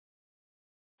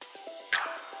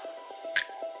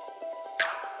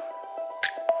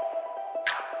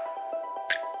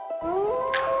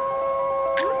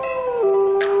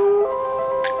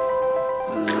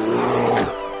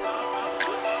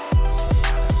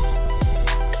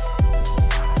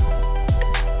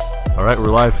All right,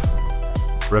 we're live.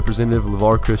 Representative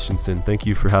Lavar Christensen, thank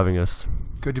you for having us.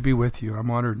 Good to be with you. I'm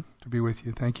honored to be with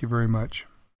you. Thank you very much.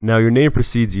 Now, your name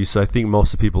precedes you, so I think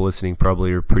most of the people listening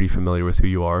probably are pretty familiar with who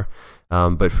you are.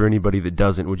 But for anybody that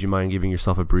doesn't, would you mind giving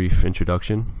yourself a brief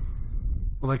introduction?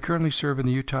 Well, I currently serve in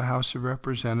the Utah House of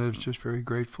Representatives, just very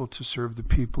grateful to serve the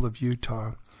people of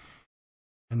Utah.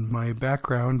 And my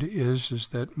background is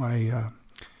that my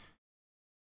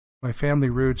family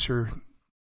roots are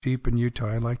deep in Utah.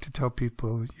 I like to tell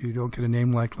people you don't get a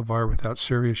name like Lavar without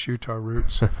serious Utah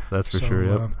roots. That's for sure,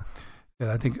 yep.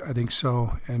 Yeah, I think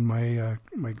so. And my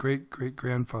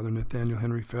great-great-grandfather, Nathaniel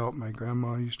Henry Felt, my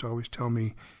grandma used to always tell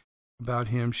me about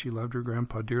him. She loved her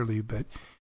grandpa dearly, but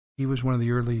he was one of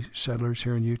the early settlers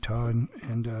here in Utah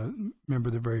and member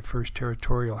of the very first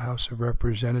territorial House of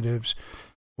Representatives,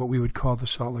 what we would call the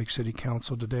Salt Lake City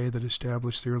Council today, that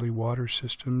established the early water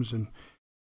systems and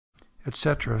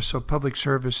etc. So public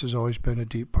service has always been a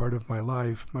deep part of my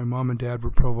life. My mom and dad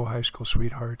were Provo High School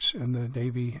sweethearts, and the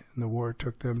Navy and the war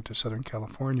took them to Southern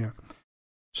California.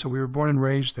 So we were born and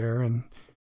raised there, and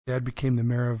Dad became the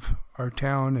mayor of our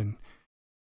town, and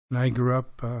I grew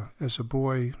up as a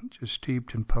boy just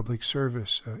steeped in public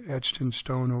service, etched in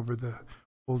stone over the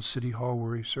old city hall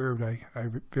where he served. I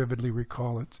vividly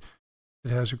recall it.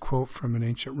 It has a quote from an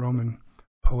ancient Roman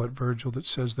poet, Virgil, that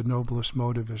says the noblest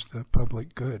motive is the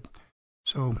public good.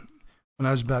 So when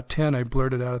I was about 10, I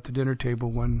blurted out at the dinner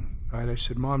table one night, I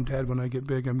said, "Mom, Dad, when I get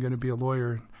big, I'm going to be a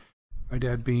lawyer." And my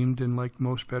dad beamed, and like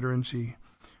most veterans, he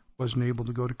wasn't able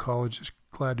to go to college, just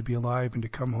glad to be alive and to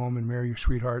come home and marry your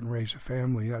sweetheart and raise a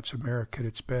family. That's America at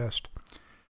its best.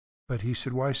 But he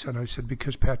said, "Why, son?" I said,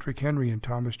 "Because Patrick Henry and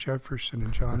Thomas Jefferson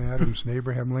and John Adams and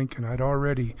Abraham Lincoln, I'd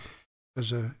already,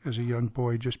 as a young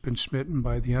boy, just been smitten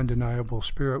by the undeniable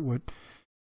spirit, what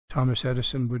Thomas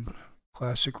Edison would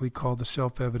classically call the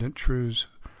self-evident truths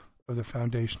of the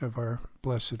foundation of our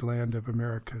blessed land of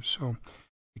America." So I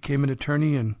became an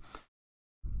attorney, and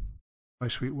my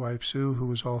sweet wife, Sue, who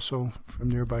was also from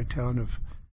nearby town of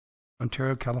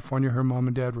Ontario, California, her mom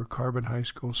and dad were Carbon High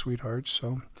School sweethearts,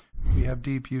 so we have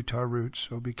deep Utah roots.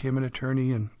 So became an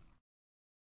attorney, and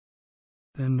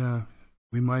then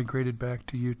we migrated back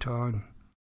to Utah, and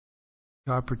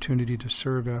the opportunity to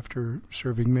serve after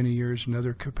serving many years in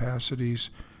other capacities.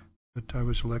 But I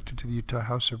was elected to the Utah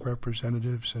House of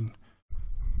Representatives, and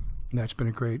that's been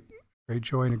a great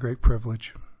joy and a great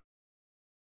privilege.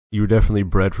 You were definitely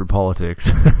bred for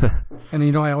politics. And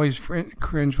I always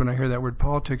cringe when I hear that word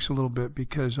politics a little bit,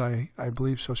 because I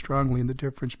believe so strongly in the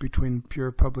difference between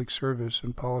pure public service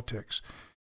and politics.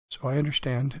 So I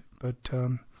understand, but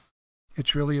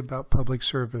it's really about public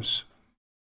service,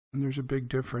 and there's a big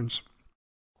difference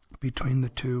between the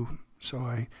two. So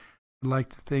I like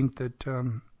to think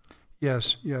that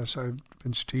yes, I've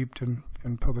been steeped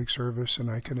in public service, and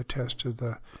I can attest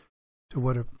to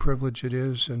what a privilege it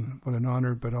is and what an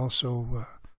honor, but also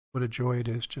what a joy it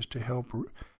is just to help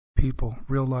people,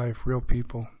 real life, real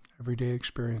people, everyday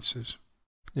experiences.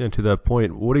 Yeah, and to that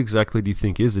point, what exactly do you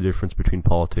think is the difference between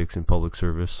politics and public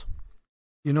service?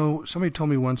 Somebody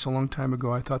told me once a long time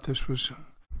ago, I thought this was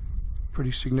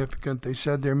pretty significant. They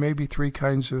said there may be three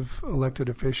kinds of elected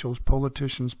officials: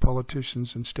 politicians,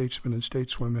 and statesmen and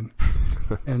stateswomen.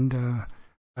 And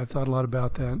I've thought a lot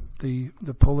about that.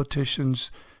 The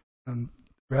politicians,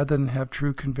 rather than have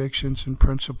true convictions and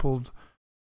principled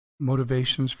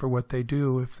motivations for what they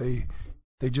do, if they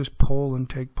just poll and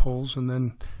take polls and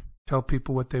then tell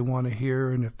people what they want to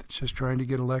hear, and if it's just trying to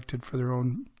get elected for their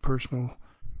own personal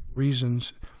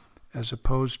reasons, as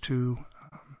opposed to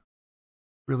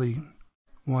really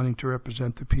wanting to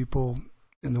represent the people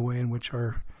in the way in which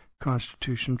our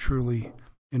Constitution truly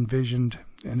envisioned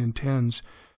and intends.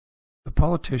 The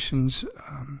politicians,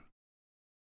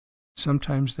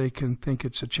 sometimes they can think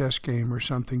it's a chess game or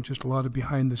something, just a lot of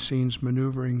behind-the-scenes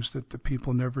maneuverings that the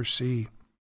people never see.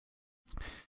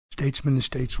 Statesmen and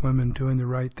stateswomen doing the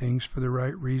right things for the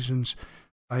right reasons.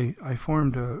 I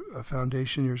formed a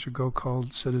foundation years ago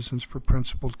called Citizens for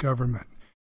Principled Government.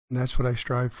 And that's what I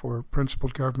strive for: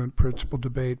 principled government, principled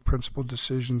debate, principled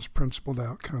decisions, principled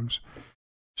outcomes.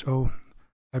 So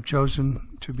I've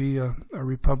chosen to be a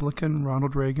Republican.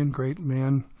 Ronald Reagan, great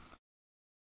man,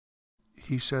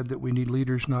 he said that we need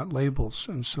leaders, not labels.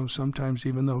 And so sometimes,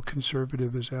 even though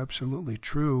conservative is absolutely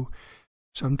true,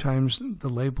 sometimes the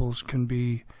labels can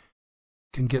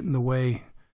get in the way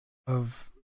of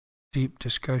deep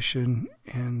discussion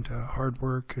and hard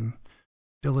work and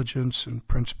diligence and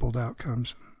principled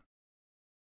outcomes.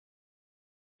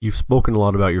 You've spoken a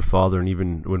lot about your father, and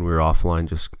even when we were offline,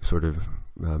 just sort of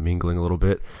mingling a little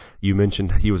bit, you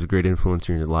mentioned he was a great influence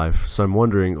in your life. So I'm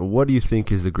wondering, what do you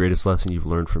think is the greatest lesson you've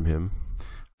learned from him?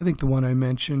 I think the one I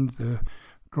mentioned, the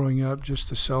growing up, just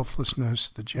the selflessness,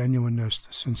 the genuineness,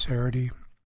 the sincerity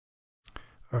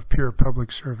of pure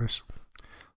public service.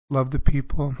 Love the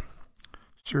people,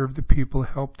 serve the people,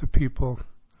 help the people.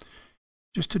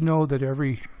 Just to know that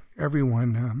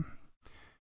everyone,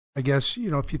 I guess,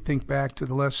 if you think back to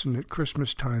the lesson at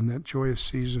Christmas time, that joyous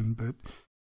season, but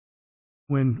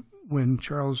when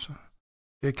Charles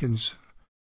Dickens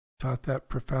taught that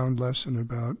profound lesson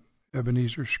about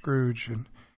Ebenezer Scrooge, and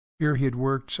here he had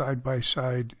worked side by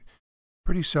side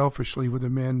pretty selfishly with a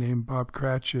man named Bob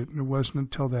Cratchit, and it wasn't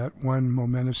until that one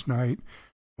momentous night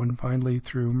when finally,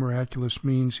 through miraculous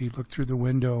means, he looked through the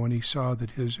window and he saw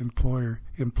that his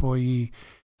employee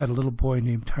had a little boy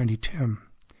named Tiny Tim.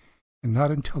 And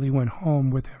not until he went home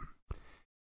with him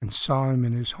and saw him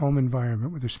in his home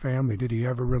environment with his family did he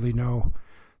ever really know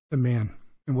the man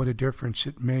and what a difference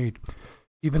it made.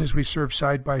 Even as we served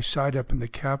side by side up in the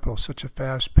Capitol, such a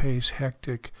fast-paced,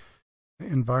 hectic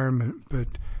environment, but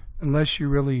unless you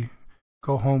really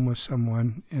go home with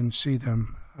someone and see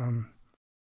them,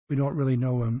 we don't really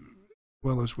know them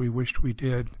well as we wished we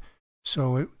did.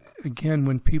 So again,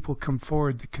 when people come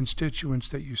forward, the constituents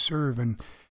that you serve, and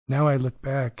now I look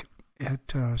back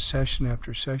at session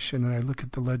after session, and I look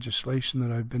at the legislation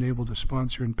that I've been able to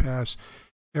sponsor and pass,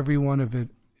 every one of it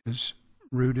is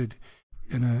rooted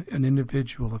in an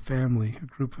individual, a family, a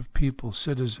group of people,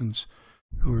 citizens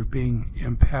who are being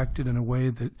impacted in a way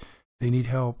that they need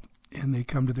help, and they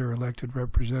come to their elected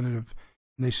representative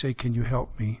and they say, "Can you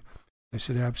help me?" I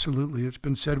said, "Absolutely." It's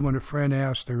been said, when a friend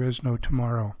asks, there is no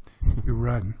tomorrow. You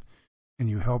run and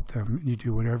you help them and you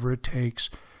do whatever it takes.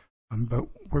 But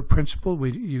we're principled.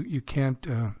 You can't,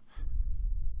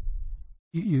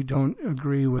 you don't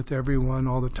agree with everyone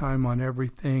all the time on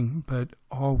everything, but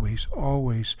always,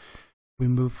 always we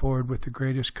move forward with the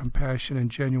greatest compassion and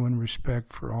genuine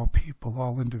respect for all people,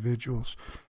 all individuals.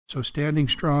 So standing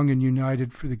strong and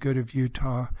united for the good of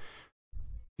Utah,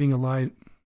 being a light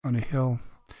on a hill,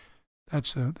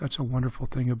 that's a wonderful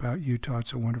thing about Utah.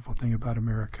 It's a wonderful thing about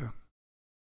America.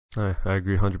 I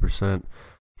agree 100%.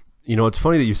 It's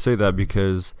funny that you say that,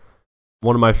 because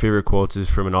one of my favorite quotes is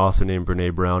from an author named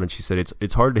Brene Brown, and she said,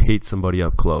 it's hard to hate somebody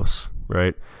up close,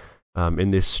 right?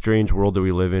 In this strange world that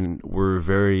we live in, we're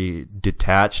very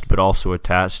detached but also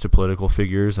attached to political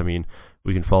figures. I mean,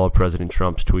 we can follow President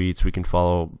Trump's tweets, we can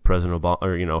follow President Obama,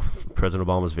 or President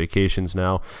Obama's vacations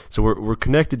now. So we're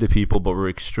connected to people, but we're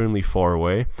extremely far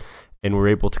away, and we're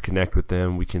able to connect with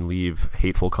them. We can leave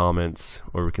hateful comments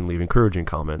or we can leave encouraging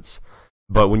comments.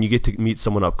 But when you get to meet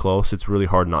someone up close, it's really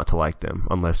hard not to like them,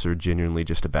 unless they're genuinely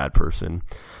just a bad person.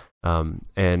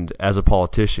 And as a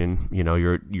politician,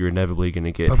 you're inevitably going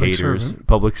to get haters.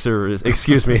 Public service,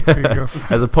 excuse me.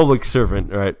 As a public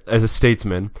servant, right? As a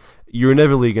statesman, you're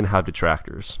inevitably going to have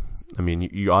detractors. I mean,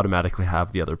 you automatically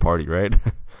have the other party, right?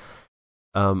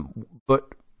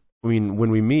 But I mean, when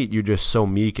we meet, you're just so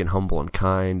meek and humble and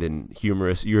kind and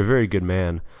humorous. You're a very good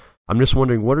man. I'm just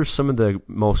wondering, what are some of the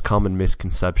most common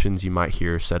misconceptions you might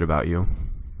hear said about you?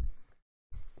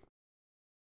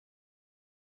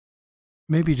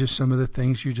 Maybe just some of the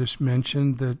things you just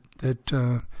mentioned,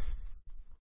 that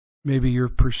maybe you're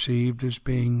perceived as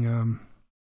being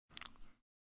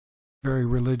very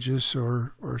religious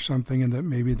or something, and that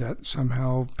maybe that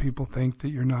somehow people think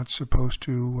that you're not supposed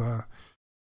to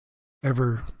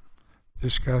ever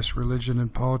discuss religion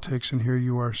and politics, and here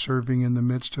you are serving in the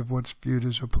midst of what's viewed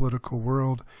as a political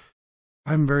world.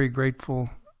 I'm very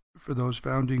grateful for those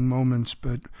founding moments,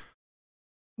 but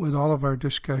with all of our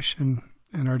discussion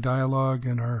and our dialogue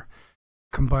and our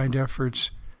combined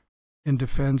efforts in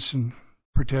defense and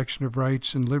protection of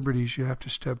rights and liberties, you have to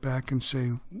step back and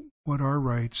say, what are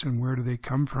rights and where do they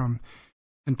come from?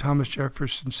 And Thomas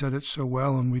Jefferson said it so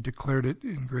well, and we declared it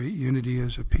in great unity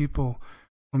as a people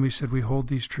when we said we hold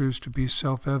these truths to be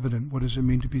self-evident. What does it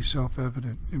mean to be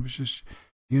self-evident? It was just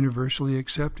universally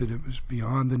accepted. It was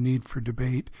beyond the need for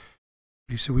debate.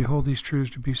 He said we hold these truths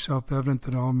to be self-evident,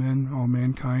 that all men, all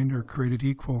mankind are created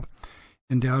equal,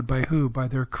 endowed by who? By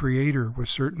their Creator with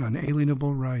certain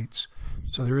unalienable rights.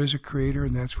 So there is a Creator,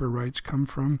 and that's where rights come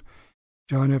from.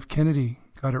 John F. Kennedy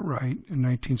got it right in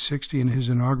 1960 in his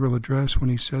inaugural address when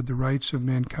he said the rights of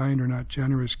mankind are not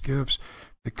generous gifts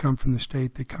that come from the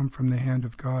state, they come from the hand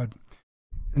of God.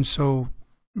 And so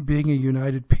being a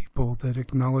united people that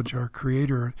acknowledge our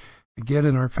Creator, again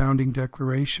in our founding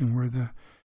declaration, where the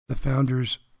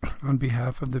founders, on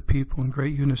behalf of the people in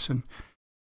great unison,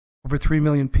 over 3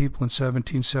 million people in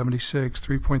 1776,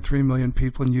 3.3 million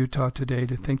people in Utah today,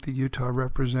 to think that Utah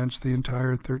represents the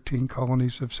entire 13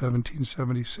 colonies of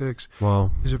 1776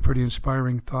 wow, is a pretty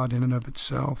inspiring thought in and of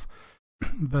itself.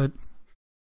 But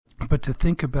But to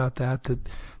think about that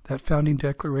founding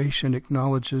declaration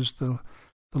acknowledges the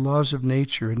laws of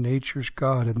nature and nature's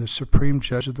God and the supreme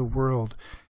judge of the world,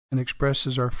 and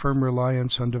expresses our firm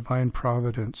reliance on divine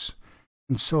providence.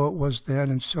 And so it was then,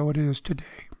 and so it is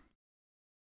today.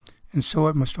 And so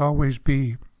it must always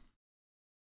be.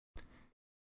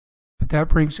 But that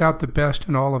brings out the best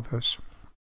in all of us.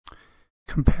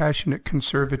 Compassionate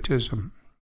conservatism.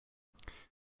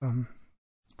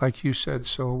 Like you said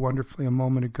so wonderfully a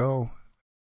moment ago,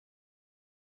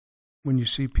 when you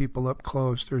see people up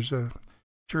close, there's a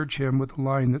church hymn with a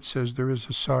line that says, "There is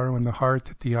a sorrow in the heart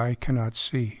that the eye cannot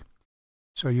see."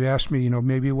 So you asked me,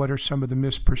 maybe what are some of the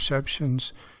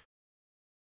misperceptions?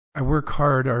 I work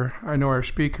hard. I know our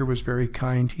speaker was very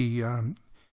kind. He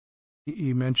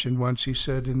mentioned once, he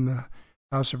said, in the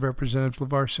House of Representatives,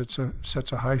 Lavar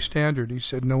sets a high standard. He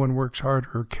said, no one works harder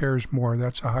or cares more.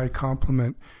 That's a high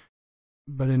compliment.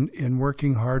 But in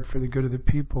working hard for the good of the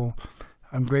people,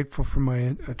 I'm grateful for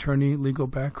my attorney legal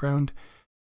background,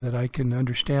 that I can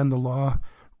understand the law,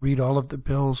 read all of the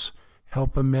bills,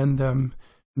 help amend them,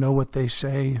 know what they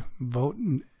say, vote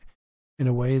in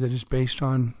a way that is based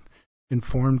on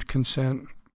informed consent.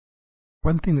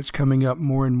 One thing that's coming up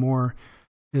more and more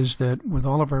is that with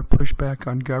all of our pushback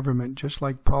on government, just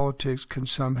like politics can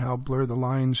somehow blur the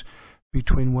lines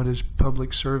between what is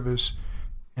public service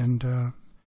and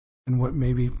what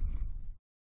maybe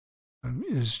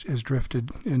is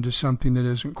drifted into something that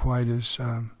isn't quite as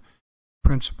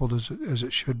principled as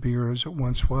it should be or as it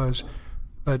once was.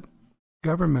 But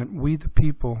government, we the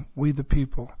people,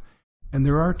 and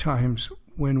there are times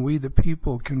when we the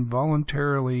people can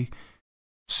voluntarily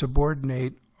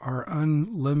subordinate our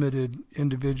unlimited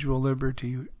individual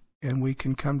liberty, and we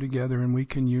can come together and we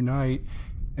can unite,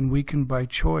 and we can by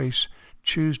choice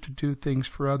choose to do things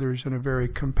for others in a very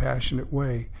compassionate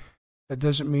way. That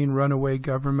doesn't mean runaway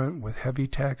government with heavy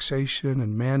taxation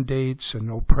and mandates and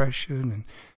oppression and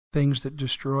things that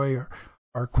destroy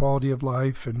our quality of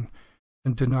life and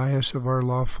deny us of our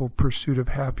lawful pursuit of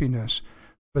happiness.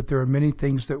 But there are many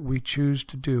things that we choose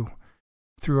to do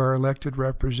through our elected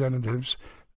representatives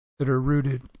that are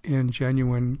rooted in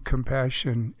genuine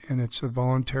compassion, and it's a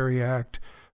voluntary act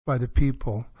by the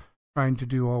people trying to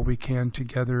do all we can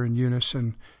together in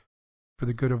unison for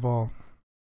the good of all.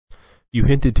 You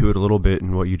hinted to it a little bit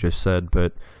in what you just said,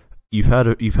 but you've had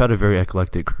a very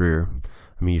eclectic career.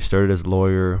 I mean, you started as a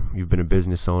lawyer, you've been a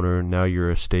business owner, now you're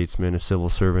a statesman, a civil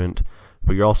servant,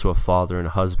 but you're also a father and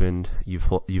a husband.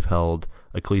 You've held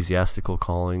ecclesiastical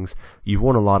callings. You've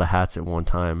worn a lot of hats at one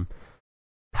time.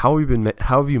 How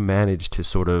have you managed to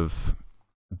sort of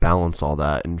balance all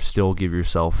that and still give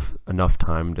yourself enough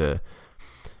time to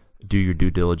do your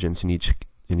due diligence in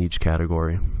each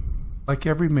category? Like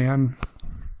every man,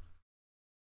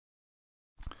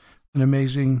 an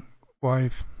amazing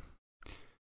wife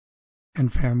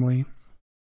and family.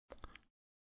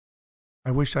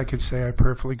 I wish I could say I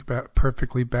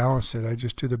perfectly balance it. I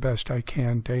just do the best I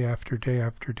can day after day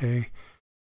after day.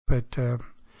 But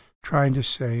trying to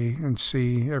say and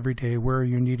see every day, where are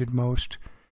you needed most?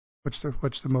 What's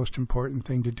the most important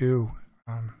thing to do?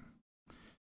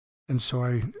 And so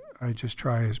I just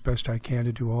try as best I can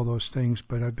to do all those things.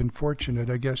 But I've been fortunate,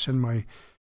 I guess, in my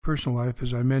personal life,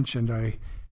 as I mentioned,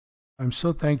 I'm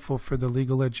so thankful for the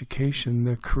legal education,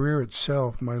 the career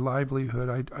itself, my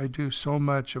livelihood. I do so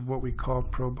much of what we call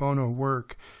pro bono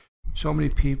work. So many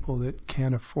people that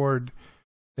can't afford,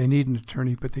 they need an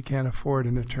attorney, but they can't afford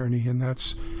an attorney, and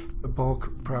that's the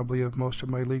bulk probably of most of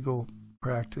my legal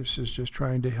practice, is just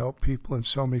trying to help people in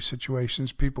so many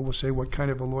situations. People will say, "What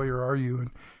kind of a lawyer are you?" And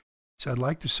so I'd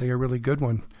like to say a really good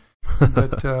one.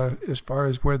 But as far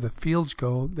as where the fields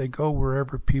go, they go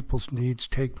wherever people's needs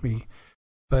take me.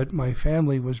 But my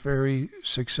family was very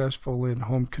successful in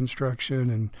home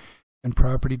construction and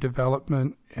property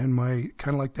development, and my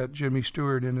kind of like that Jimmy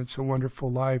Stewart in It's a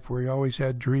Wonderful Life, where he always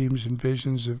had dreams and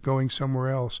visions of going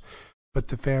somewhere else, but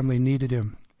the family needed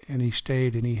him, and he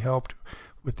stayed and he helped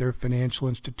with their financial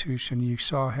institution. You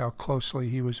saw how closely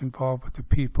he was involved with the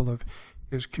people of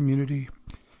his community.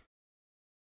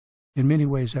 In many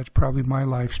ways, that's probably my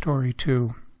life story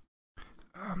too.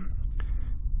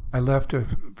 I left a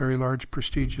very large,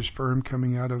 prestigious firm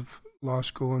coming out of law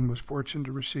school and was fortunate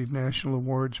to receive national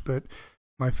awards, but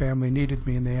my family needed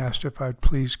me, and they asked if I'd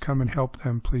please come and help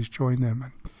them, please join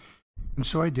them. And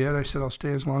so I did. I said, I'll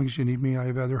stay as long as you need me. I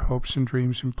have other hopes and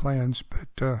dreams and plans. But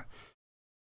for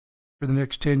the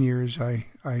next 10 years, I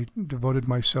devoted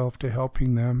myself to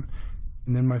helping them.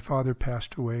 And then my father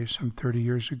passed away some 30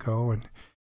 years ago,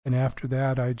 and after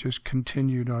that, I just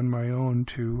continued on my own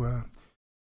to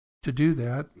do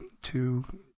that, to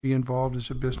be involved as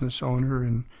a business owner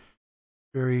and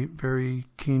very, very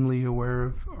keenly aware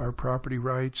of our property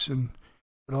rights and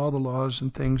but all the laws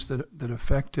and things that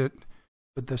affect it.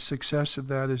 But the success of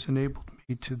that has enabled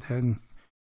me to then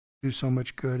do so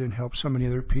much good and help so many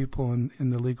other people in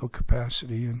the legal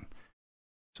capacity. And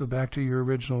so back to your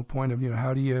original point of,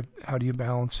 how do you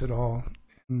balance it all?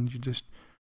 And you just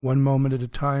one moment at a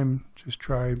time, just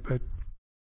try. But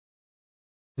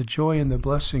the joy and the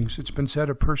blessings, it's been said,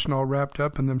 a person all wrapped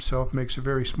up in themselves makes a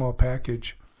very small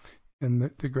package. And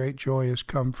the great joy has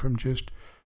come from just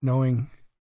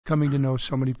coming to know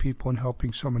so many people and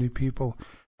helping so many people.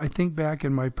 I think back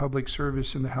in my public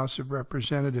service in the House of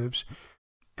Representatives,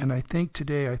 and I think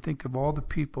of all the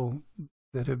people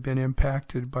that have been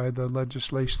impacted by the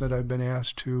legislation that I've been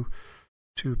asked to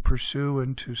pursue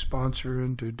and to sponsor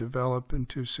and to develop and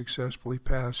to successfully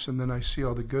pass. And then I see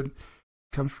all the good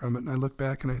comes from it, and I look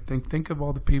back and I think of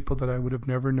all the people that I would have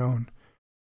never known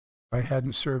if I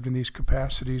hadn't served in these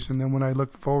capacities. And then when I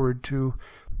look forward to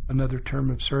another term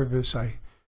of service, I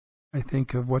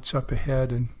think of what's up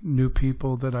ahead and new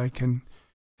people that I can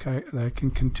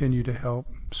continue to help.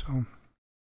 So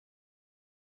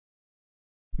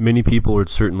many people would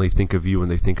certainly think of you when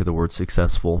they think of the word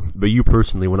successful. But you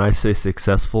personally, when I say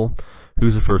successful,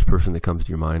 who's the first person that comes to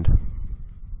your mind?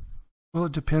 Well,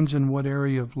 it depends on what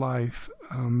area of life.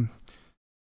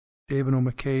 David O.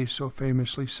 McKay so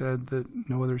famously said that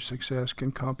no other success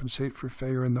can compensate for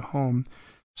failure in the home.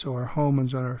 So our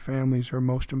homes and our families are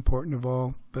most important of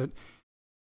all. But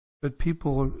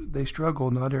people, they struggle.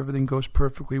 Not everything goes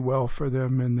perfectly well for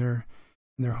them in their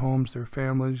homes, their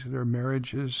families, their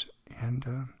marriages,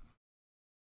 and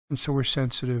so we're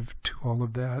sensitive to all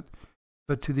of that.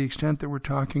 But to the extent that we're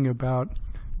talking about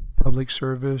public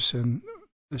service and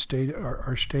the state,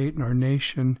 our state and our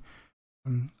nation,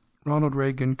 Ronald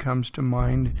Reagan comes to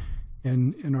mind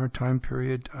in our time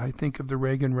period. I think of the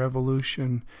Reagan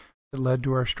Revolution that led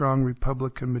to our strong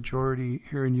Republican majority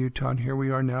here in Utah. And here we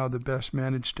are now, the best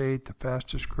managed state, the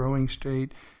fastest growing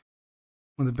state,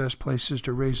 one of the best places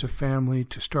to raise a family,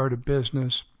 to start a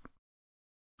business.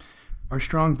 Our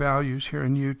strong values here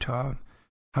in Utah,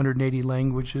 180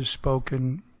 languages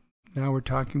spoken. Now we're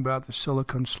talking about the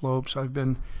Silicon Slopes. I've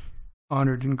been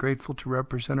honored and grateful to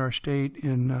represent our state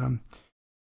in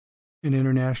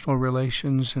international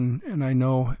relations, and I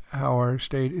know how our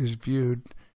state is viewed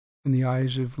in the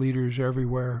eyes of leaders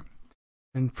everywhere,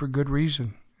 and for good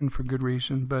reason.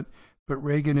 But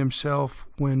Reagan himself,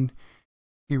 when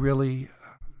he really,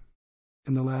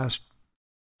 in the last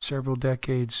several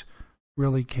decades,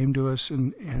 really came to us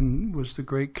and was the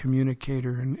great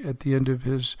communicator. And at the end of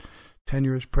his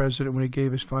tenure as president, when he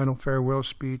gave his final farewell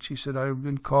speech, he said, "I've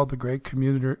been called the great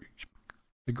communicator.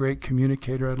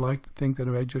 I'd like to think that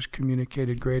I just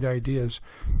communicated great ideas,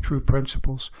 true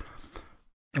principles."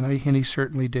 And he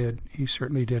certainly did.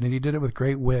 And he did it with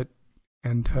great wit.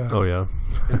 And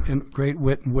and great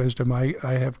wit and wisdom. I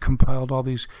have compiled all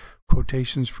these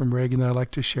quotations from Reagan that I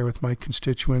like to share with my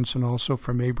constituents, and also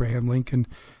from Abraham Lincoln.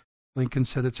 Lincoln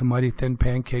said, "It's a mighty thin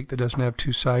pancake that doesn't have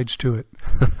two sides to it."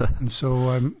 And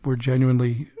so we're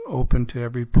genuinely open to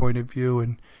every point of view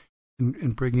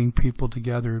and bringing people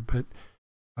together. But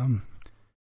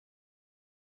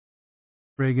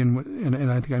Reagan,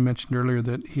 and I think I mentioned earlier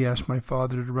that he asked my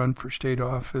father to run for state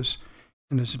office.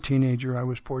 And as a teenager, I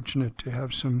was fortunate to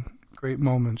have some great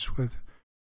moments with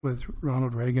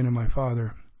Ronald Reagan and my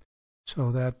father.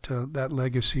 So that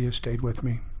legacy has stayed with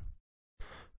me.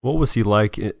 What was he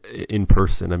like in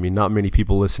person? I mean, not many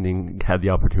people listening had the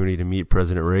opportunity to meet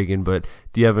President Reagan, but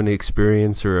do you have any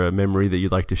experience or a memory that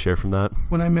you'd like to share from that?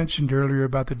 When I mentioned earlier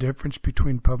about the difference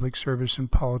between public service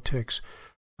and politics,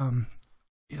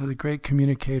 the great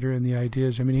communicator and the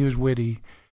ideas, I mean, he was witty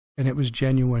and it was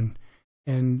genuine.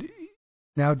 And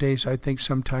nowadays, I think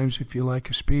sometimes if you like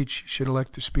a speech, you should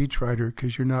elect a speechwriter,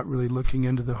 because you're not really looking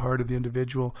into the heart of the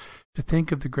individual. To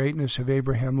think of the greatness of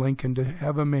Abraham Lincoln, to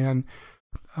have a man,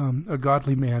 a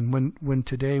godly man, when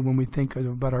today, when we think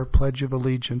about our Pledge of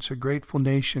Allegiance, a grateful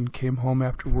nation came home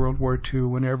after World War II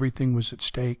when everything was at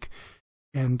stake.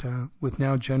 And with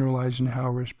now General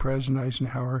Eisenhower as President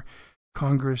Eisenhower,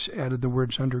 Congress added the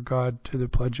words "under God" to the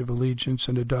Pledge of Allegiance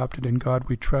and adopted "In God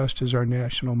We Trust" as our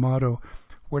national motto.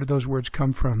 Where did those words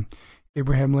come from?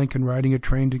 Abraham Lincoln riding a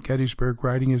train to Gettysburg,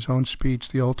 writing his own speech,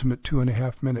 the ultimate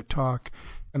 2.5-minute talk,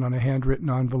 and on a handwritten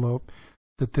envelope,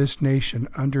 that this nation,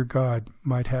 under God,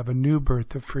 might have a new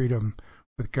birth of freedom,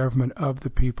 with government of the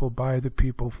people, by the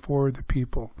people, for the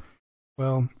people.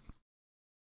 Well,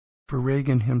 for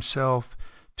Reagan himself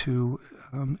to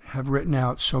have written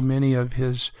out so many of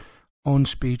his own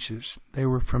speeches, they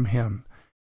were from him.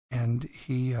 And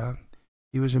he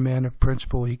was a man of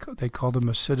principle. They called him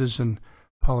a citizen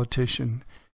politician,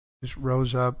 just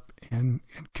rose up and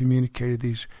communicated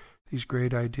these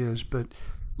great ideas. But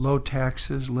low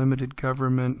taxes, limited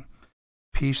government,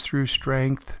 peace through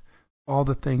strength, all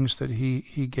the things that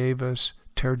he gave us,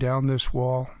 tear down this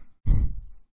wall.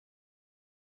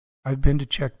 I've been to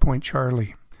Checkpoint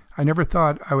Charlie. I never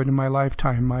thought I would in my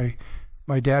lifetime.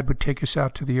 My dad would take us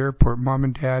out to the airport, Mom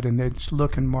and Dad, and they'd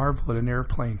look and marvel at an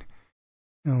airplane,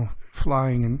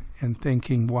 flying and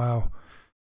thinking, wow.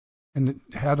 And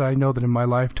had I known that in my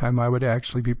lifetime I would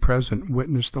actually be present and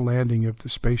witness the landing of the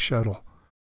space shuttle.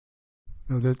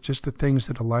 Just the things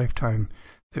that a lifetime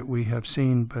that we have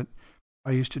seen. But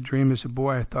I used to dream as a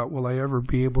boy, I thought, will I ever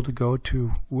be able to go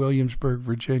to Williamsburg,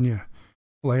 Virginia?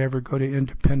 Will I ever go to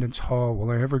Independence Hall?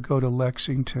 Will I ever go to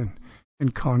Lexington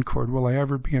and Concord? Will I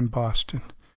ever be in Boston?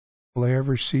 Will I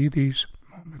ever see these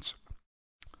moments?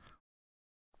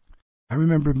 I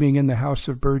remember being in the House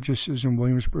of Burgesses in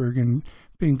Williamsburg and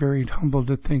being very humbled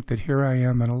to think that here I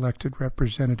am, an elected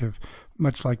representative,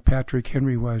 much like Patrick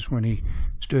Henry was when he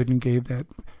stood and gave that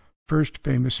first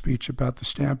famous speech about the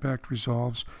Stamp Act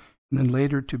resolves, and then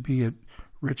later to be at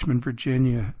Richmond,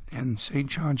 Virginia, and St.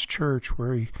 John's Church,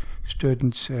 where he stood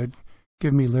and said,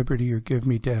 "Give me liberty or give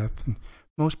me death." And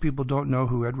most people don't know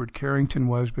who Edward Carrington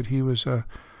was, but he was a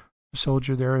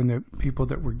soldier there and the people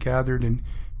that were gathered, and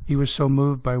he was so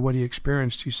moved by what he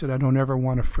experienced. He said, "I don't ever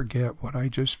want to forget what I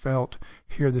just felt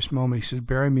here this moment." He says,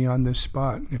 "Bury me on this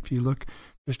spot." And if you look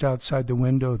just outside the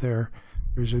window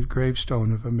there's a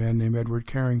gravestone of a man named Edward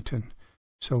Carrington.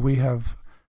 So we have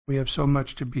so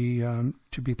much to be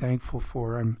thankful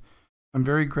for. I'm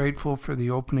very grateful for the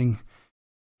opening.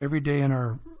 Every day in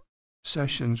our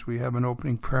sessions we have an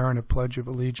opening prayer and a pledge of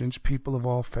allegiance, people of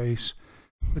all faiths.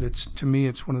 But to me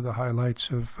it's one of the highlights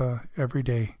of every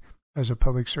day as a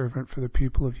public servant for the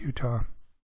people of Utah.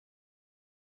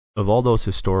 Of all those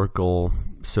historical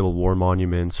Civil War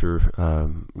monuments or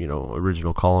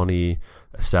original colony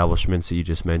establishments that you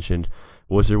just mentioned,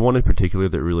 was there one in particular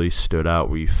that really stood out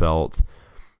where you felt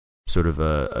sort of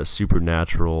a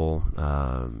supernatural,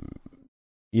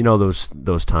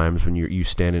 those times when you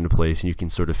stand in a place and you can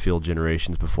sort of feel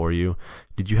generations before you?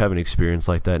 Did you have an experience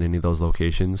like that in any of those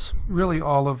locations? Really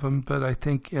all of them, but I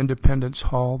think Independence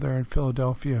Hall there in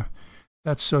Philadelphia,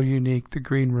 that's so unique, the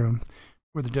Green Room,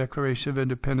 where the Declaration of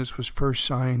Independence was first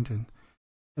signed,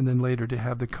 and then later to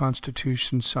have the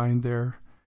Constitution signed there.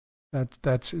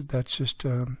 That's just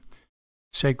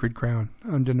sacred ground,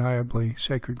 undeniably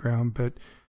sacred ground. But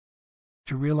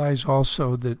to realize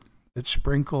also that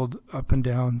sprinkled up and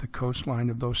down the coastline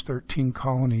of those 13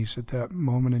 colonies at that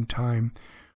moment in time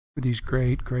were these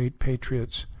great, great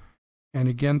patriots. And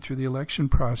again, through the election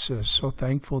process, so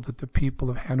thankful that the people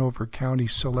of Hanover County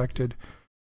selected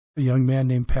a young man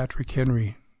named Patrick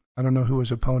Henry. I don't know who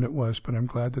his opponent was, but I'm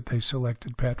glad that they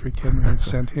selected Patrick Henry and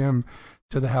sent him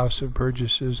to the House of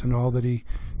Burgesses and all that he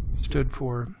stood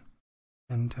for.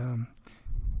 And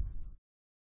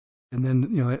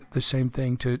then, the same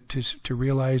thing to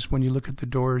realize when you look at the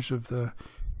doors of the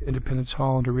Independence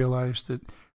Hall and to realize that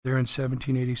there in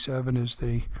 1787 as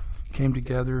they came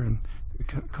together and the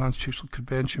Constitutional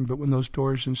Convention, but when those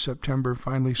doors in September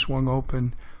finally swung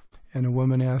open and a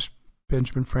woman asked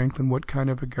Benjamin Franklin, "What kind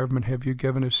of a government have you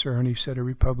given us, sir?" And he said, "A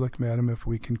republic, madam, if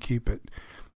we can keep it."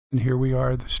 And here we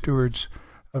are, the stewards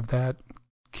of that,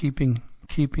 keeping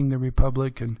the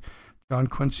republic. And John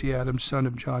Quincy Adams, son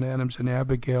of John Adams and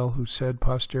Abigail, who said,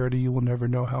 "Posterity, you will never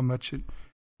know how much it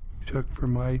took for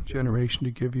my generation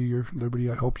to give you your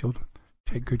liberty. I hope you'll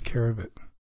take good care of it."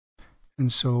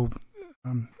 And so,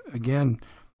 again,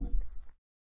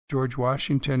 George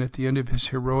Washington, at the end of his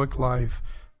heroic life,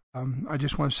 I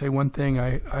just want to say one thing.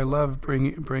 I love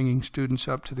bringing students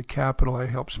up to the Capitol. I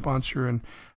help sponsor and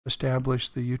establish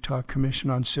the Utah Commission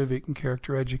on Civic and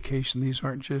Character Education. These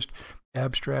aren't just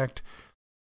abstract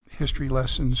history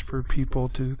lessons for people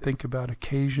to think about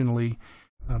occasionally.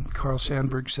 Carl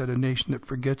Sandburg said, "A nation that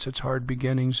forgets its hard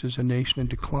beginnings is a nation in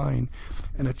decline."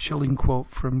 And a chilling quote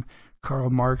from Karl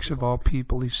Marx, of all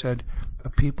people, he said, "A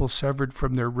people severed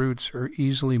from their roots are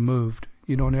easily moved.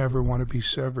 You don't ever want to be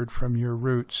severed from your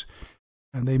roots."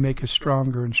 And they make us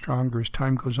stronger and stronger as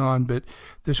time goes on. But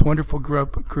this wonderful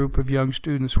group of young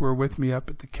students were with me up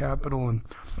at the Capitol, and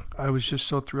I was just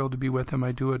so thrilled to be with them.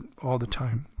 I do it all the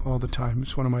time.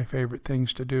 It's one of my favorite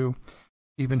things to do.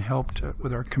 Even helped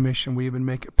with our commission. We even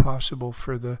make it possible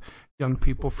for the young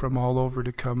people from all over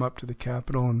to come up to the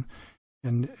Capitol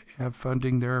and have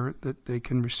funding there that they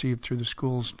can receive through the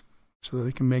schools so that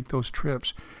they can make those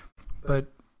trips.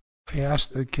 But I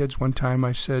asked the kids one time,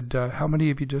 I said, how many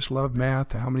of you just love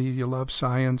math? How many of you love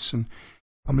science? And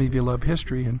how many of you love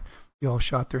history? And They all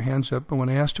shot their hands up. But when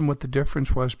I asked them what the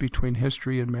difference was between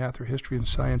history and math or history and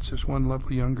science, this one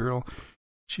lovely young girl,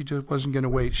 she just wasn't going to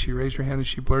wait. She raised her hand and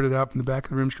she blurted out in the back of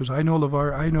the room. She goes, I know,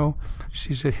 Lavar, I know.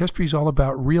 She said, history's all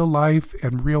about real life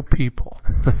and real people.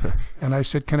 And I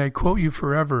said, can I quote you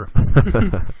forever?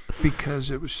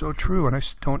 Because it was so true. And I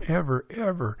said, don't ever,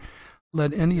 ever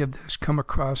let any of this come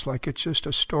across like it's just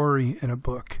a story in a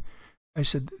book. I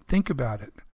said, think about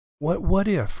it. What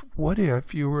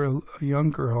if you were a young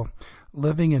girl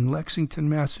living in Lexington,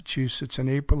 Massachusetts in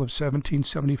April of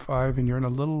 1775, and you're in a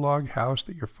little log house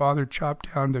that your father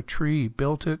chopped down the tree,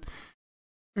 built it.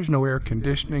 There's no air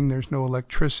conditioning. There's no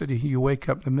electricity. You wake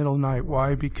up in the middle of the night.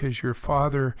 Why? Because your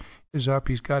father is up.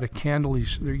 He's got a candle.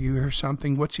 You hear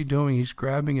something. What's he doing? He's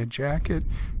grabbing a jacket,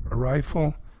 a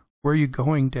rifle. Where are you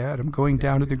going, Dad? I'm going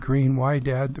down to the green. Why,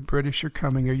 Dad? The British are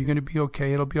coming. Are you going to be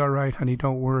okay? It'll be all right, honey.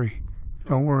 Don't worry.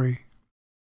 Don't worry.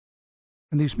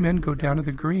 And these men go down to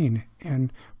the green,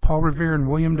 and Paul Revere and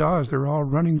William Dawes, they're all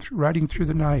riding through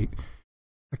the night.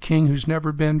 A king who's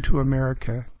never been to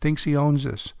America thinks he owns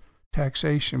us,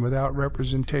 taxation without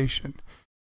representation.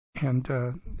 And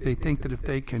they think that if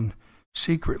they can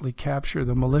secretly capture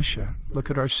the militia, look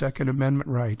at our Second Amendment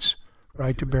rights,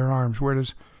 right to bear arms.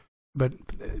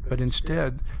 But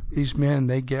instead, these men,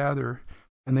 they gather,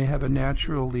 and they have a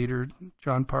natural leader,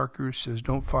 John Parker, who says,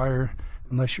 don't fire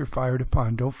unless you're fired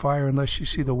upon. Don't fire unless you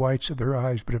see the whites of their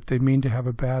eyes. But if they mean to have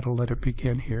a battle, let it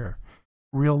begin here.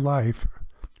 Real life,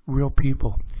 real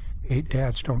people. 8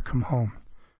 dads don't come home.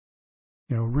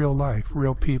 Real life,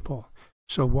 real people.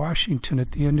 So Washington,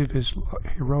 at the end of his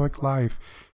heroic life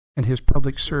and his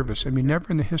public service,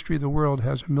 never in the history of the world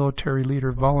has a military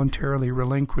leader voluntarily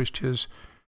relinquished his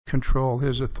control,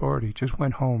 his authority, just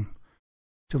went home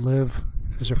to live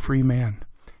as a free man,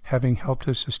 having helped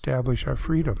us establish our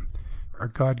freedom, our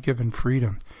God-given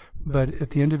freedom. But at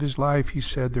the end of his life, he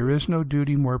said, there is no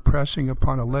duty more pressing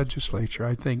upon a legislature,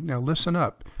 I think. Now listen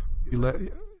up,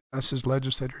 us as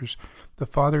legislators. The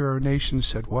father of our nation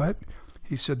said what?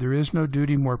 He said, there is no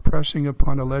duty more pressing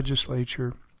upon a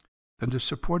legislature than to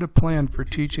support a plan for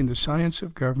teaching the science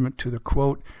of government to the,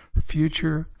 quote,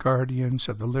 future guardians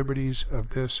of the liberties of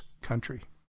this country.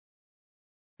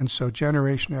 And so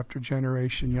generation after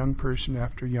generation, young person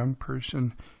after young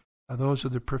person, those are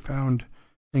the profound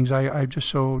things. I'm just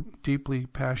so deeply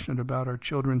passionate about our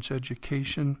children's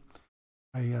education,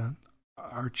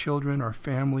 our children, our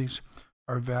families,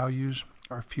 our values,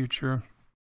 our future.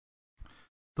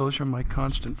 Those are my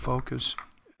constant focus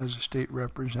as a state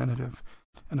representative.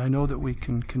 And I know that we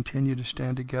can continue to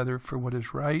stand together for what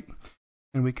is right,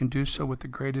 and we can do so with the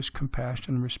greatest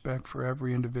compassion and respect for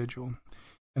every individual.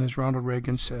 And as Ronald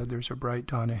Reagan said, there's a bright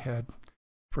dawn ahead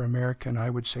for America, and I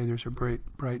would say there's a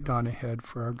bright dawn ahead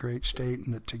for our great state,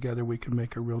 and that together we can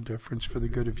make a real difference for the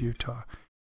good of Utah.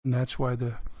 And that's why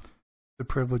the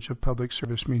privilege of public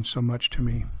service means so much to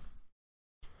me.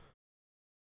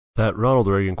 That Ronald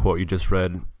Reagan quote you just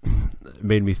read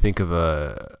made me think of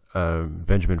a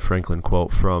Benjamin Franklin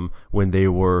quote from when they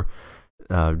were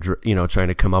trying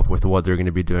to come up with what they're going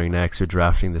to be doing next. They're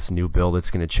drafting this new bill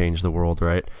that's going to change the world,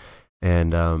 right?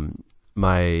 And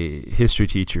my history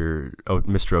teacher,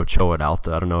 Mr. Ochoa at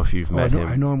Alta, I don't know if you've met him.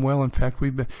 I know him well. In fact,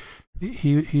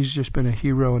 he's just been a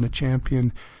hero and a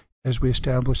champion as we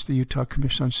established the Utah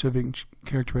Commission on Civic and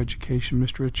Character Education.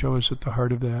 Mr. Ochoa is at the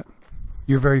heart of that.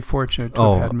 You're very fortunate to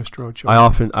have had Mr. Ochoa.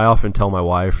 I often tell my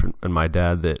wife and my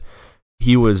dad that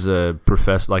he was a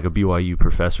professor, like a BYU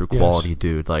professor quality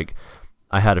dude. Like,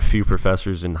 I had a few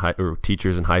professors or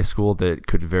teachers in high school that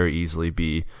could very easily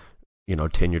be,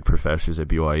 tenured professors at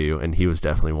BYU, and he was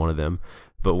definitely one of them.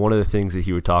 But one of the things that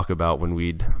he would talk about when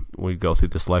we'd go through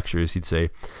this lecture is he'd say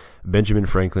Benjamin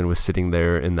Franklin was sitting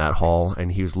there in that hall,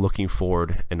 and he was looking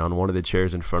forward, and on one of the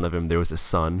chairs in front of him there was a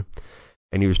sun,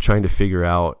 and he was trying to figure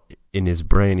out in his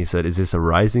brain, he said, is this a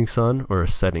rising sun or a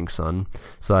setting sun?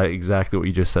 So exactly what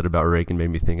you just said about Reagan made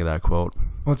me think of that quote.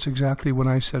 Well, it's exactly what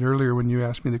I said earlier when you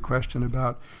asked me the question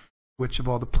about which of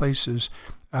all the places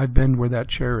I've been where that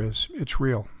chair is. It's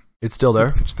real. It's still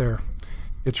there? It's there.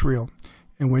 It's real.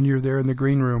 And when you're there in the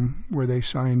green room where they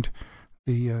signed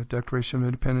the Declaration of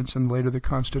Independence and later the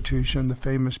Constitution, the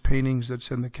famous paintings that's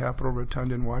in the Capitol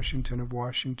Rotunda in Washington of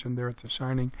Washington there at the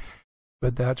signing,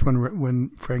 but that's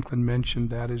when Franklin mentioned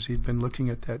that as he'd been looking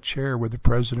at that chair where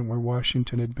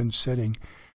Washington had been sitting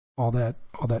all that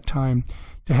time.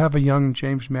 To have a young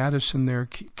James Madison there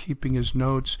keeping his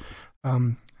notes,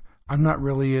 I'm not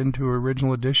really into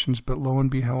original editions, but lo and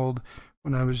behold,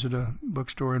 when I was at a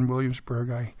bookstore in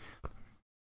Williamsburg,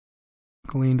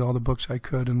 gleaned all the books I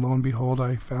could, and lo and behold,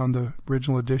 I found the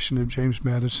original edition of James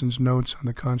Madison's Notes on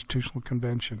the Constitutional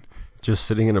Convention. Just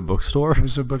sitting in a bookstore? It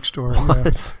was a bookstore.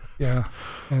 What? Yeah.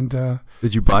 And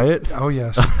did you buy it? oh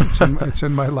yes, it's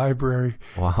in my library.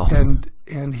 Wow. And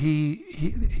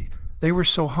they were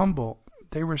so humble.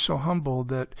 They were so humble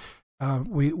that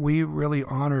we really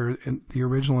honor the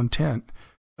original intent.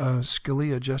 Justice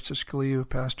Scalia, who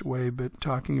passed away, but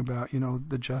talking about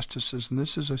the justices, and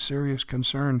this is a serious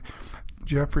concern.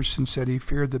 Jefferson said he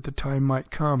feared that the time might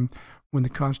come when the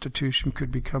Constitution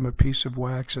could become a piece of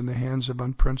wax in the hands of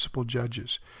unprincipled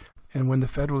judges. And when the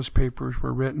Federalist Papers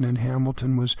were written, and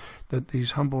Hamilton was that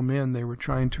these humble men, they were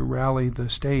trying to rally the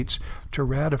states to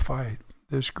ratify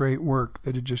this great work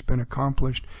that had just been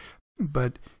accomplished.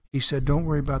 But he said, don't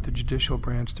worry about the judicial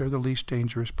branch. They're the least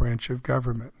dangerous branch of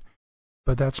government.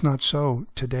 But that's not so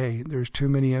today. There's too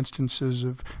many instances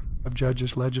of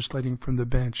judges legislating from the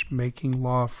bench, making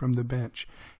law from the bench.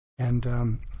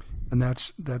 And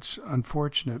that's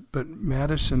unfortunate. But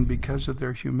Madison, because of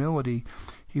their humility,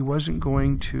 he wasn't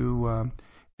going to,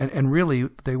 and really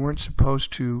they weren't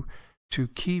supposed to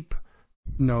keep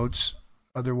notes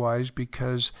otherwise,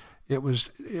 because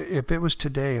if it was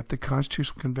today, if the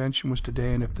Constitutional Convention was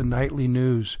today, and if the nightly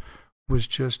news was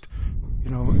just,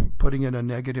 putting in a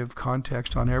negative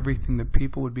context on everything, that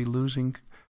people would be losing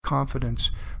confidence.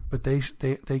 But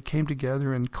they came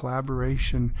together in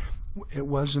collaboration. It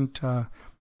wasn't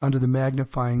under the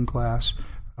magnifying glass.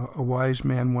 A wise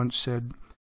man once said,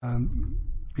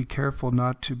 be careful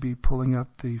not to be pulling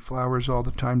up the flowers all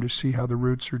the time to see how the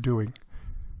roots are doing,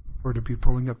 or to be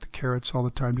pulling up the carrots all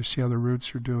the time to see how the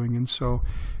roots are doing. And so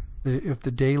if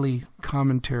the daily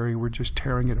commentary were just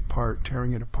tearing it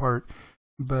apart.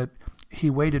 But he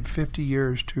waited 50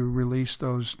 years to release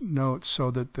those notes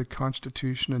so that the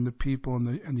Constitution and the people and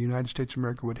the United States of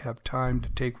America would have time to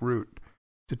take root.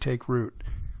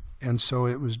 And so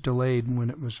it was delayed when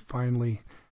it was finally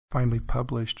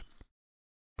published.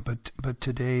 But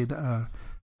today,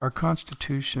 our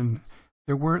Constitution,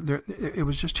 it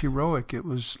was just heroic.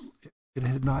 It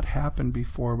had not happened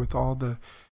before with all the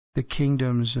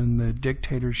kingdoms and the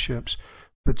dictatorships.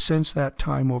 But since that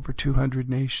time, over 200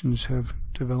 nations have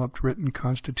developed written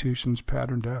constitutions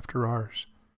patterned after ours.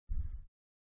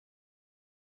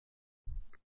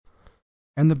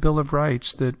 And the Bill of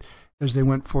Rights, that as they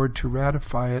went forward to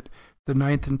ratify it, the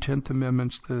 9th and 10th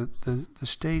Amendments, the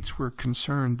states were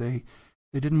concerned. They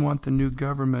didn't want the new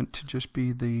government to just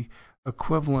be the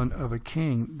equivalent of a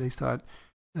king. They thought,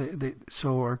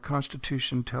 so our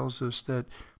Constitution tells us that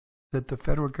the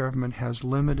federal government has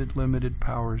limited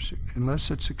powers. Unless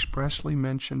it's expressly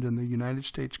mentioned in the United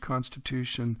States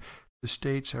Constitution, the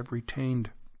states have retained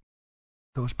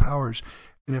those powers.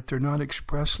 And if they're not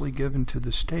expressly given to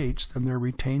the states, then they're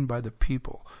retained by the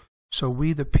people. So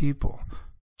we, the people,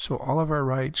 so all of our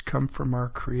rights come from our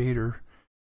Creator,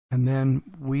 and then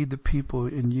we, the people,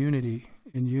 in unity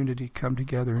come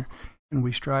together, and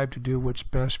we strive to do what's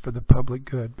best for the public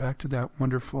good. Back to that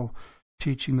wonderful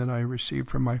teaching that I received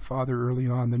from my father early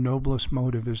on. The noblest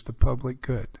motive is the public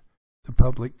good.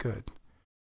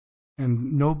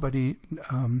 And nobody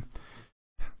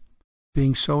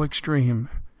being so extreme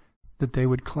that they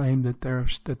would claim that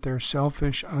their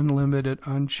selfish, unlimited,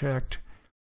 unchecked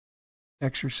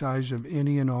exercise of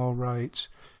any and all rights.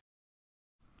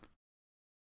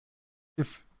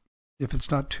 If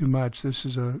it's not too much, this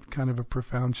is a kind of a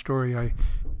profound story.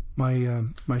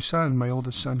 My son, my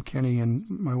oldest son Kenny, and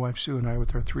my wife Sue and I,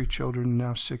 with our 3 children and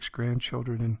now 6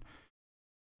 grandchildren,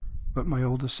 but my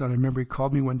oldest son, I remember he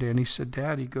called me one day and he said,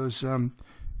 Dad, he goes,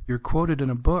 you're quoted in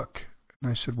a book. And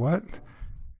I said, what? And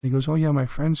he goes, oh yeah, my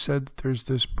friend said that there's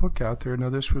this book out there. Now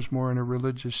this was more in a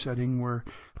religious setting where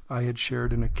I had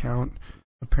shared an account,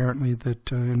 apparently,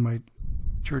 that in my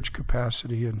church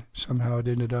capacity, and somehow it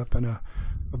ended up in a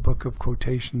book of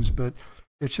quotations. But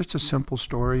it's just a simple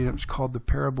story, and it was called The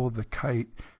Parable of the Kite.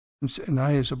 And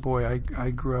I, as a boy,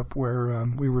 I grew up where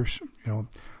we were,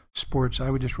 sports. I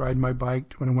would just ride my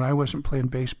bike. When I wasn't playing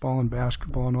baseball and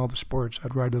basketball and all the sports,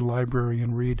 I'd ride to the library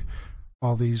and read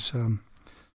all these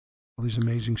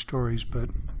amazing stories. But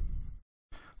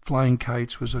flying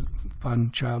kites was a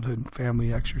fun childhood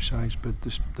family exercise. But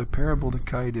the parable of the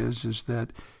kite is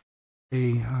that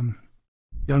a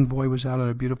young boy was out on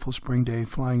a beautiful spring day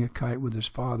flying a kite with his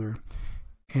father,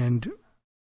 and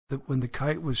when the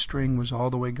kite string was all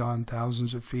the way gone,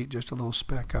 thousands of feet, just a little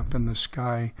speck up in the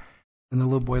sky, and the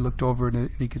little boy looked over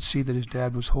and he could see that his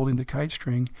dad was holding the kite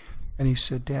string, and he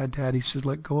said, Dad, he said,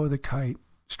 let go of the kite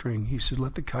string. He said,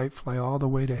 let the kite fly all the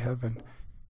way to heaven.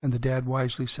 And the dad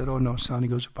wisely said, oh no, son. He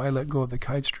goes, if I let go of the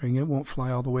kite string, it won't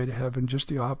fly all the way to heaven, just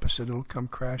the opposite. It'll come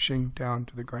crashing down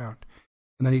to the ground.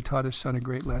 And then he taught his son a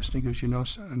great lesson. He goes, you know,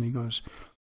 son, he goes,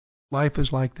 life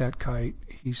is like that kite.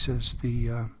 He says,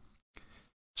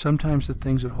 sometimes the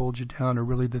things that hold you down are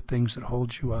really the things that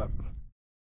hold you up.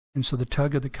 And so the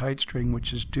tug of the kite string,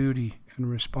 which is duty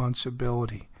and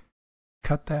responsibility,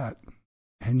 cut that,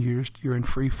 and you're in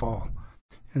free fall.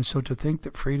 And so to think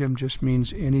that freedom just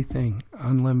means anything,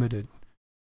 unlimited,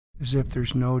 as if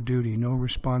there's no duty, no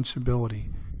responsibility,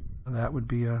 that would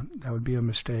be a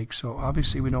mistake. So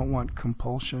obviously we don't want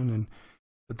compulsion,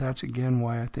 but that's again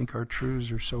why I think our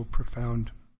truths are so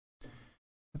profound.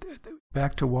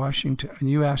 Back to Washington, and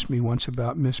you asked me once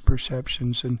about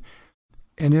misperceptions, and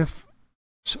if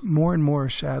more and more,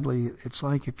 sadly, it's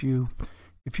like if you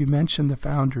mention the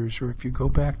founders, or if you go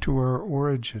back to our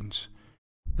origins,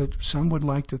 that some would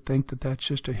like to think that that's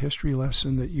just a history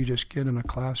lesson that you just get in a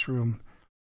classroom,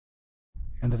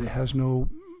 and that it has no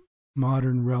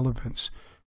modern relevance.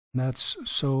 And that's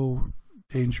so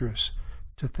dangerous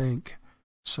to think.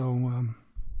 So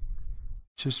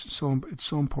it's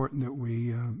so important that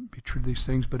we be true to these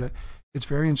things. But it's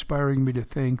very inspiring me to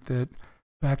think that,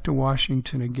 back to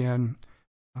Washington again,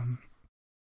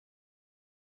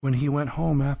 when he went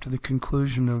home after the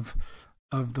conclusion of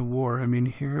the war, I mean,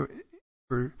 here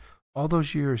for all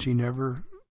those years he never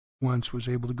once was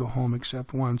able to go home,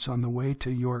 except once on the way to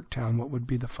Yorktown, what would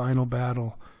be the final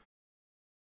battle.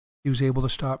 He was able to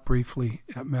stop briefly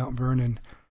at Mount Vernon,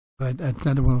 but that's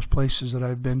another one of those places that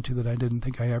I've been to that I didn't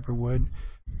think I ever would.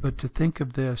 But to think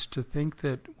of this, to think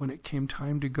that when it came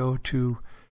time to go to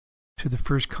the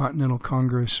First Continental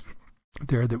Congress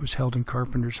there that was held in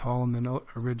Carpenter's Hall, and then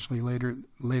originally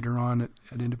later on at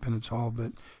Independence Hall,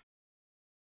 but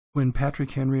when Patrick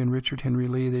Henry and Richard Henry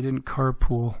Lee, they didn't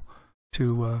carpool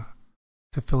to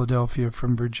Philadelphia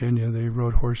from Virginia. They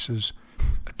rode horses,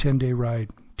 a 10-day ride.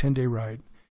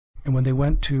 And when they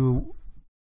went to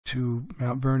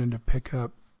Mount Vernon to pick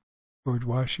up George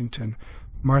Washington,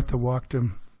 Martha walked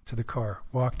him to the car,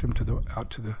 walked him out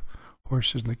to the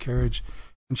horses and the carriage,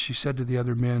 and she said to the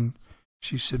other men,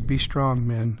 she said, "Be strong,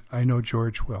 men. I know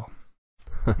George will."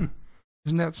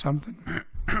 Isn't that something?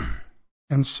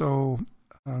 And so,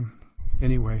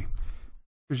 anyway,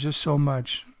 there's just so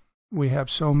much. We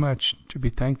have so much to be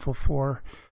thankful for.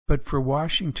 But for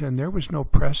Washington, there was no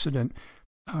precedent.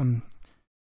 When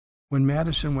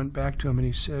Madison went back to him and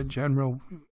he said, "General,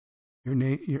 we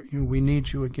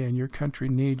need you again. Your country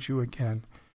needs you again."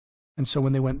 And so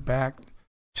when they went back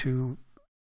to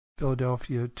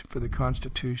Philadelphia for the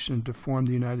Constitution to form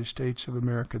the United States of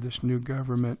America, this new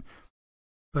government,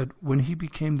 but when he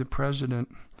became the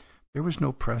president, there was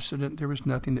no precedent. There was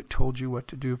nothing that told you what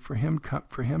to do. For him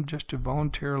just to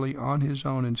voluntarily, on his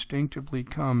own, instinctively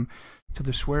come to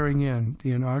the swearing in,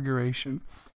 the inauguration,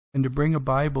 and to bring a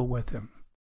Bible with him,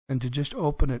 and to just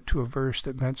open it to a verse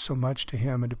that meant so much to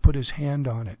him, and to put his hand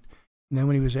on it. And then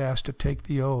when he was asked to take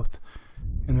the oath,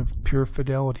 and of pure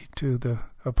fidelity to the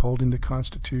upholding the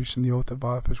Constitution, the oath of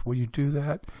office, will you do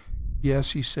that?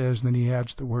 Yes, he says, and then he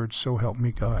adds the words, "So help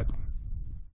me God."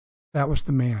 That was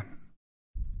the man.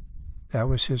 That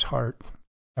was his heart.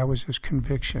 That was his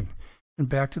conviction. And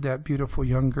back to that beautiful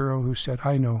young girl who said,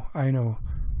 I know,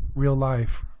 real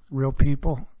life, real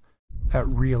people, that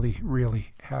really,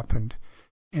 really happened.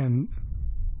 And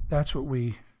that's what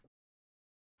we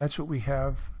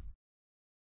have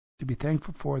to be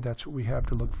thankful for. That's what we have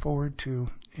to look forward to.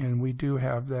 And we do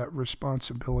have that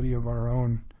responsibility of our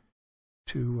own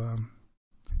to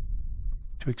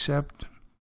accept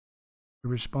the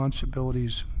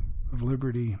responsibilities of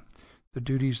liberty, the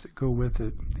duties that go with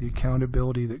it, the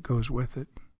accountability that goes with it,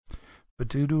 but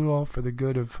to do it all for the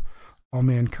good of all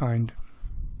mankind.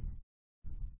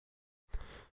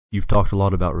 You've talked a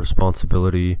lot about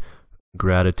responsibility,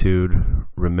 gratitude,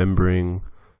 remembering.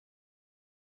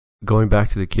 Going back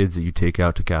to the kids that you take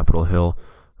out to Capitol Hill,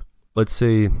 let's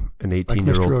say an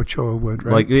 18-year-old... Like Mr. Ochoa would,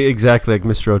 right? Exactly like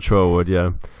Mr. Ochoa would,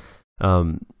 yeah.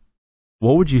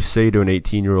 What would you say to an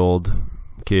 18-year-old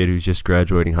kid who's just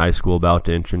graduating high school, about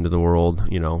to enter into the world?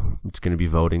 You know, it's going to be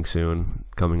voting soon,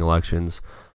 coming elections,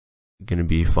 going to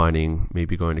be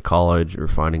maybe going to college or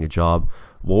finding a job.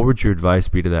 What would your advice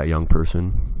be to that young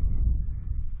person?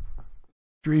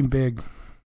 Dream big.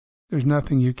 There's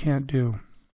nothing you can't do.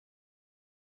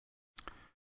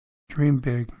 Dream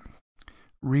big.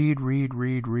 Read.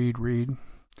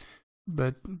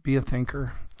 But be a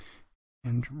thinker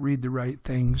and read the right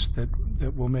things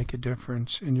that will make a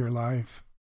difference in your life.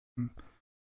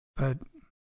 But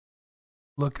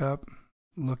look up,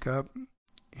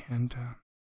 and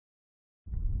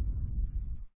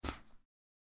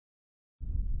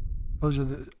those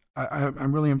are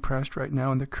I'm really impressed right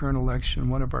now in the current election.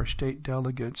 One of our state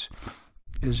delegates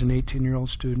is an 18-year-old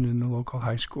student in the local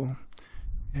high school.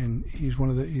 And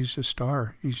he's a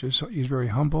star. He's very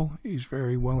humble. He's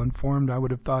very well informed. I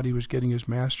would have thought he was getting his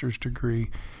master's degree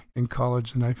in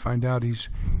college, and I find out he's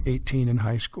 18 in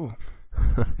high school.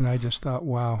 And I just thought,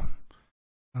 wow.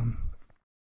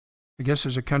 I guess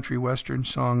there's a country western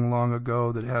song long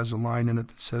ago that has a line in it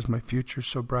that says, "My future's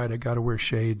so bright I gotta wear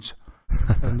shades."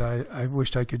 And I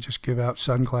wished I could just give out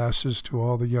sunglasses to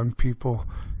all the young people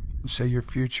and say, your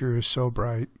future is so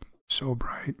bright, so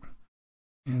bright.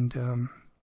 And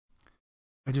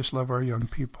I just love our young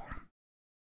people.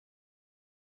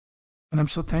 And I'm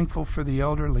so thankful for the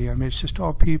elderly. I mean, it's just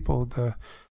all people, the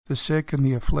sick and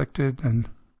the afflicted, and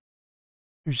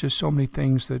there's just so many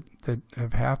things that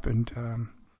have happened,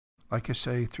 like I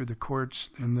say, through the courts.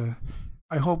 And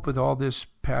I hope with all this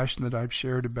passion that I've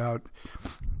shared about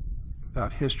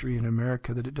history in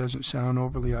America that it doesn't sound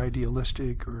overly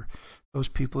idealistic or those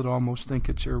people that almost think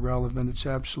it's irrelevant. It's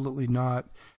absolutely not.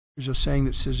 There's a saying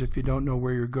that says if you don't know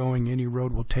where you're going, any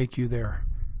road will take you there.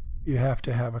 You have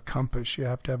to have a compass. You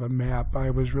have to have a map. I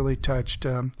was really touched.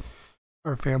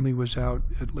 Our family was out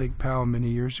at Lake Powell many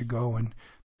years ago, and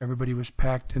everybody was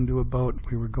packed into a boat.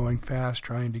 We were going fast,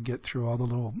 trying to get through all the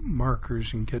little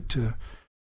markers and get to,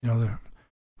 the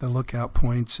lookout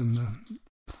points. And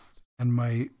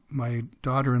my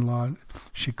daughter-in-law,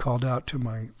 she called out to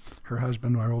her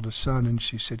husband, my oldest son, and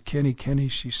she said, Kenny,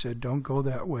 she said, don't go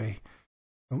that way.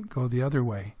 Don't go the other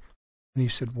way. And he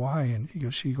said, why?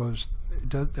 And she goes,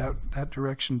 that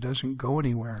direction doesn't go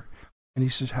anywhere. And he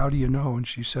says, how do you know? And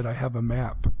she said, I have a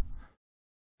map.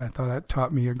 I thought that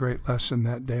taught me a great lesson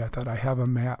that day. I thought, I have a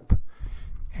map.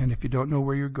 And if you don't know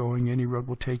where you're going, any road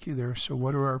will take you there. So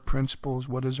what are our principles?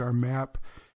 What is our map?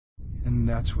 And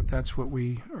that's what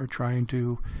we are trying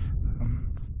to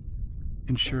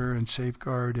ensure and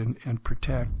safeguard and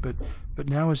protect. But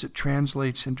now as it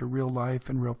translates into real life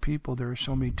and real people, there are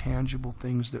so many tangible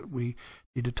things that we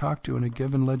need to talk to. In a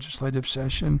given legislative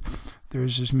session,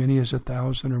 there's as many as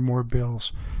 1,000 or more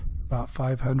bills, about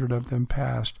 500 of them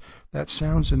passed. That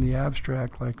sounds in the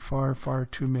abstract like far, far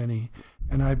too many.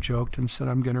 And I've joked and said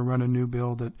I'm going to run a new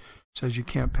bill that says you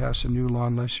can't pass a new law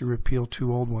unless you repeal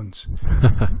 2 old ones.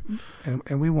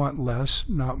 and we want less,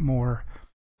 not more.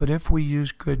 But if we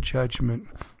use good judgment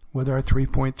with our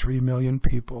 3.3 million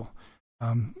people,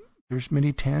 there's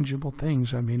many tangible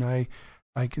things. I mean, I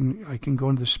can go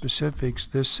into the specifics.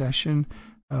 This session,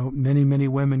 many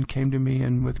women came to me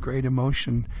and with great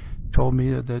emotion told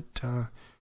me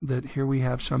that here we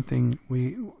have something.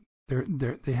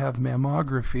 They have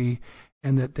mammography,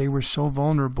 and that they were so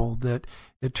vulnerable that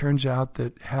it turns out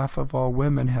that half of all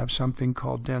women have something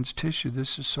called dense tissue.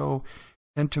 This is so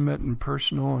intimate and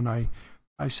personal. And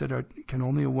I said, can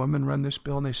only a woman run this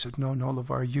bill? And they said, no,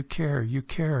 Lavar, you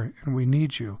care, and we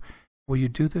need you. Will you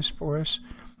do this for us?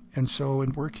 And so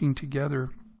in working together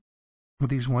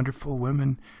with these wonderful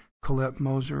women, Colette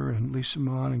Moser and Lisa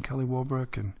Mon and Kelly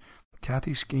Wolbrook and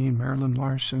Kathy Skeen, Marilyn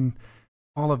Larson,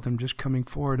 all of them just coming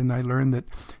forward, and I learned that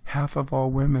half of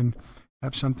all women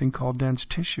have something called dense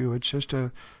tissue. It's just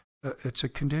it's a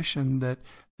condition that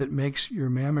makes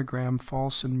your mammogram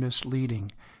false and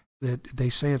misleading. That they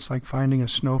say it's like finding a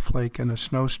snowflake in a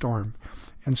snowstorm.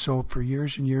 And so for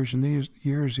years and years and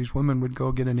these women would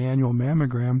go get an annual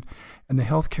mammogram, and the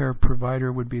healthcare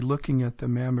provider would be looking at the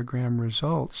mammogram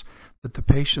results that the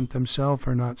patient themselves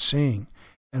are not seeing.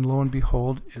 And lo and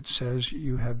behold, it says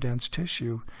you have dense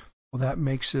tissue. Well, that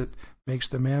makes the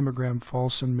mammogram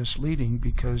false and misleading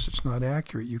because it's not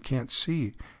accurate. You can't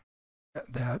see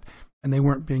that, and they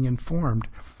weren't being informed.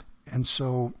 And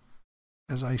so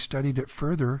as I studied it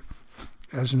further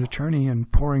as an attorney and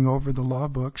poring over the law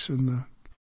books and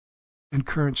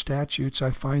current statutes,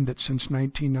 I find that since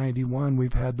 1991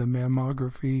 we've had the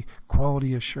Mammography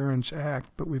Quality Assurance Act,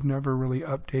 but we've never really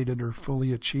updated or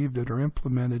fully achieved it or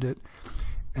implemented it.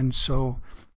 And so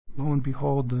lo and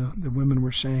behold, the women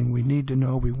were saying, we need to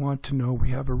know, we want to know, we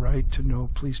have a right to know,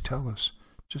 please tell us,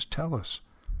 just tell us.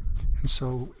 And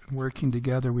so working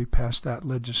together, we passed that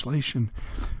legislation.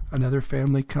 Another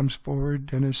family comes forward,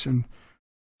 Dennis and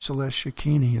Celeste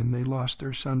Shakini, and they lost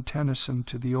their son Tennyson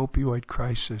to the opioid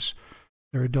crisis.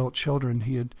 Their adult children,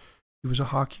 he was a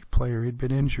hockey player, he'd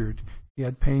been injured, he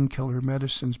had painkiller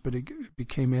medicines, but it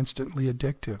became instantly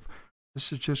addictive.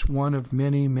 This is just one of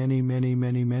many,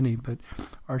 but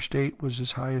our state was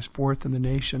as high as 4th in the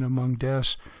nation among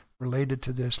deaths related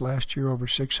to this. Last year, over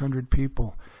 600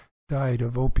 people died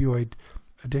of opioid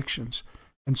addictions.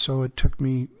 And so it took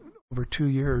me over 2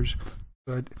 years,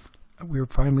 but we were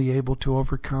finally able to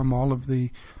overcome all of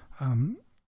the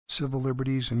civil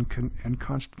liberties and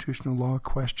constitutional law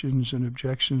questions and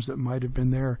objections that might have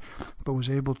been there, but was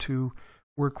able to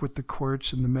work with the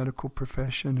courts and the medical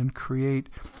profession and create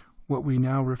what we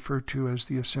now refer to as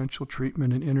the Essential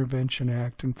Treatment and Intervention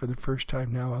Act. And for the first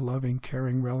time now, a loving,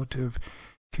 caring relative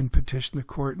can petition the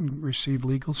court and receive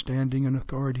legal standing and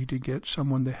authority to get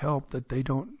someone the help that they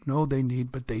don't know they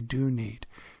need, but they do need.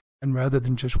 And rather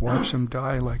than just watch them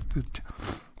die like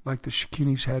the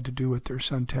Shakinis had to do with their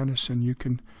son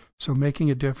Tennyson, so making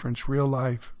a difference, real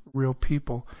life, real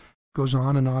people, goes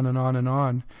on and on and on and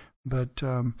on. But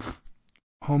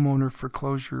homeowner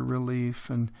foreclosure relief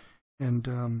and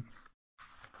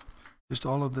just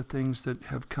all of the things that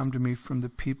have come to me from the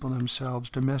people themselves,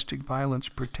 domestic violence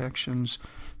protections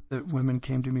that women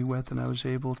came to me with, and I was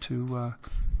able to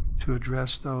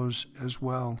address those as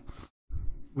well.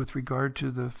 With regard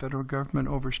to the federal government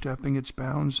overstepping its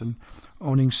bounds and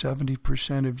owning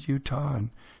 70% of Utah and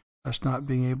us not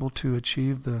being able to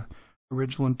achieve the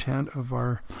original intent of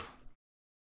our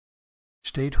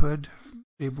statehood,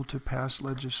 able to pass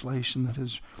legislation that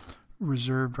has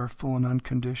reserved our full and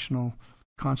unconditional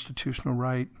constitutional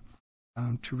right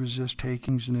to resist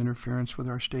takings and interference with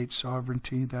our state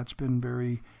sovereignty. That's been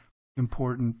very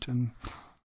important, and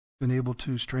been able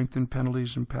to strengthen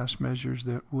penalties and pass measures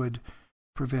that would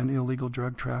prevent illegal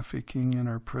drug trafficking in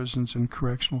our prisons and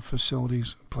correctional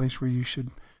facilities, a place where you should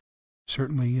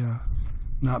certainly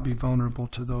not be vulnerable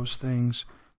to those things.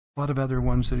 A lot of other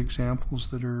examples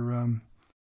that are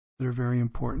very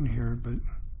important here, but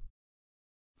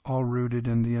all rooted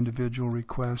in the individual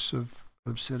requests of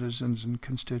citizens and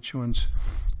constituents.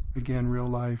 Again, real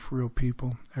life, real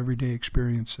people, everyday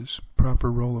experiences,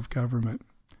 proper role of government,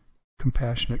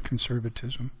 compassionate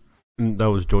conservatism. And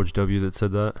that was George W. that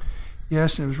said that?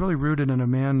 Yes, and it was really rooted in a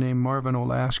man named Marvin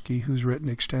Olasky, who's written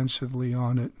extensively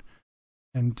on it.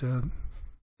 And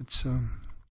it's...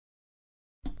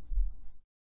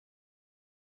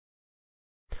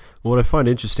 What I find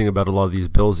interesting about a lot of these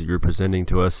bills that you're presenting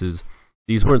to us is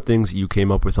these weren't things that you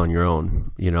came up with on your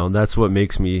own, and that's what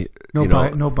makes me...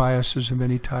 No biases of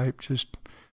any type, just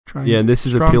trying... Yeah, and this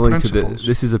is appealing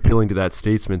to that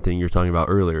statesman thing you're talking about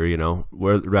earlier,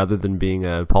 where rather than being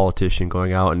a politician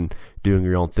going out and doing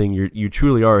your own thing, you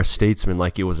truly are a statesman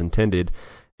like it was intended,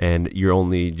 and you're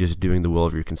only just doing the will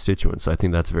of your constituents. So I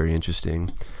think that's very interesting.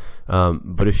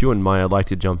 But if you wouldn't mind, I'd like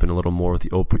to jump in a little more with the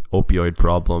opioid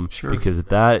problem. Sure. Because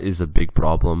that is a big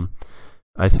problem.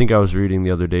 I think I was reading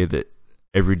the other day that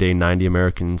every day 90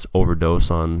 Americans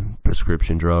overdose on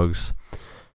prescription drugs.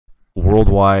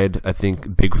 Worldwide, I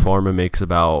think Big Pharma makes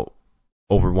about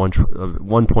over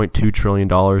 $1.2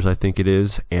 trillion, I think it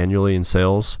is, annually in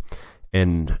sales,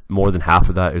 and more than half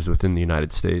of that is within the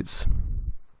United States.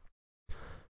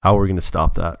 How are we going to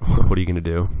stop that? What are you going to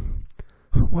do?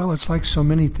 Well, it's like so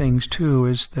many things, too,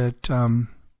 is that the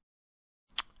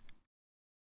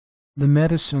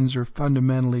medicines are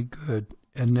fundamentally good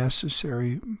and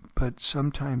necessary, but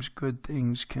sometimes good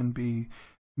things can be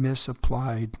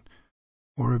misapplied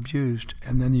or abused,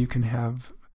 and then you can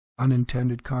have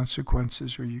unintended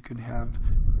consequences, or you can have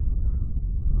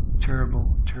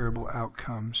terrible, terrible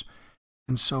outcomes.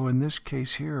 And so in this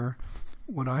case here,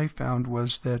 what I found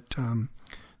was that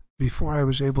before I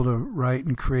was able to write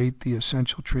and create the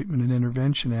Essential Treatment and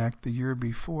Intervention Act, the year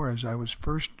before, as I was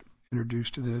first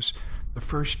introduced to this, the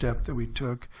first step that we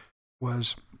took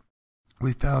was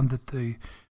we found that the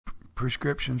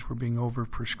prescriptions were being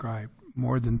overprescribed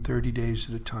more than 30 days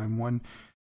at a time.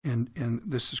 And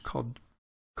this is called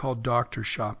doctor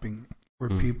shopping, where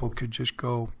people could just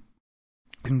go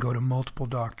to multiple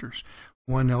doctors.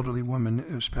 One elderly woman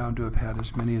was found to have had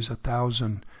as many as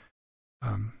 1,000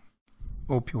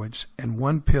 opioids, and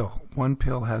one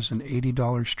pill has an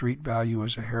 $80 street value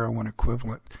as a heroin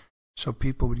equivalent. So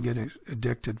people would get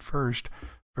addicted first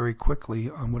very quickly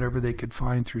on whatever they could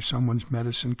find through someone's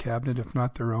medicine cabinet. If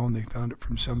not their own, they found it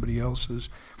from somebody else's.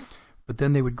 But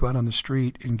then they would go out on the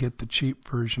street and get the cheap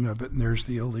version of it, and there's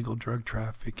the illegal drug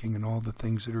trafficking and all the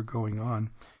things that are going on.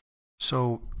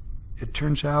 So it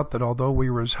turns out that although we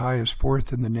were as high as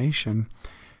fourth in the nation,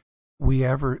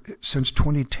 since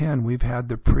 2010, we've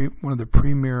had one of the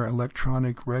premier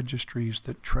electronic registries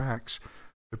that tracks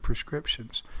the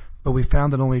prescriptions. But we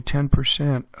found that only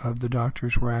 10% of the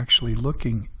doctors were actually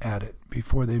looking at it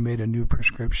before they made a new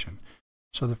prescription.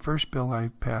 So the first bill I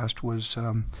passed was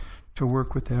to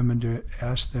work with them and to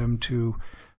ask them to,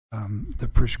 the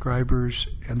prescribers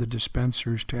and the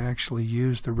dispensers, to actually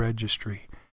use the registry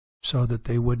so that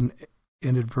they wouldn't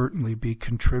inadvertently be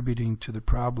contributing to the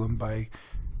problem by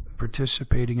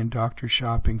participating in doctor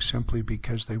shopping simply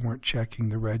because they weren't checking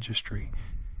the registry.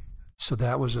 So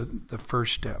that was the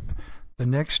first step. The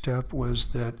next step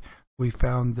was that we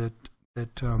found that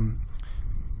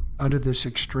under this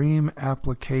extreme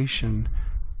application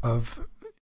of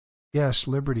yes,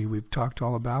 liberty, we've talked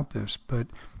all about this, but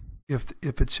if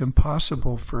it's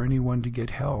impossible for anyone to get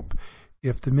help,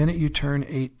 if the minute you turn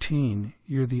 18,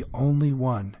 you're the only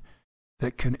one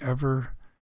that can ever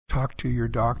talk to your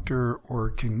doctor,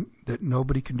 or that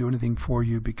nobody can do anything for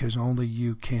you because only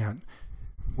you can,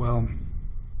 well,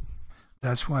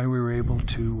 that's why we were able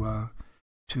to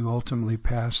ultimately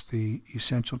pass the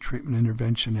Essential Treatment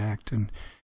Intervention Act and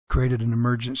created an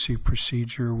emergency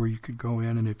procedure where you could go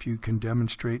in, and if you can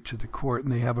demonstrate to the court,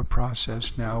 and they have a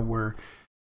process now where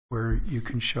you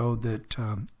can show that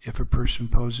if a person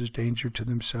poses danger to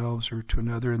themselves or to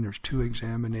another, and there's two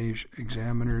examiners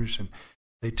and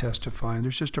they testify, and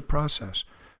there's just a process,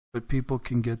 but people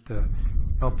can get the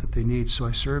help that they need. So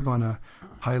I serve on a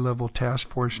high-level task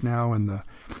force now, and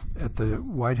at the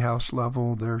White House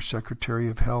level, their Secretary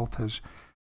of Health has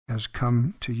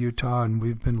come to Utah, and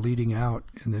we've been leading out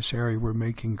in this area. We're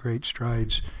making great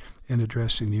strides in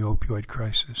addressing the opioid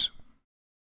crisis.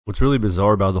 What's really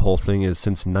bizarre about the whole thing is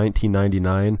since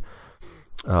 1999,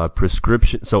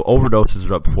 prescription, so overdoses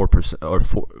are up 4%, or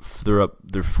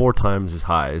they're 4 times as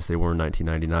high as they were in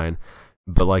 1999.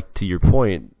 But like to your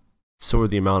point, so are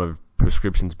the amount of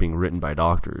prescriptions being written by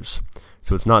doctors.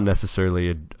 So it's not necessarily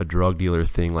a drug dealer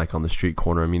thing like on the street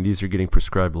corner. I mean, these are getting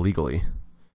prescribed legally.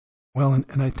 Well,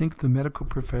 and I think the medical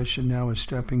profession now is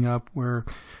stepping up where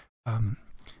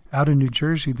out in New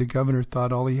Jersey, the governor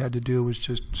thought all he had to do was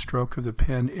just stroke of the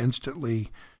pen, instantly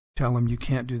tell him you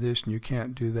can't do this and you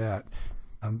can't do that.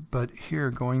 But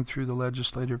here, going through the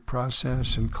legislative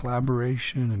process and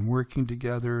collaboration and working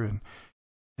together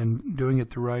and doing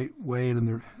it the right way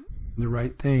and the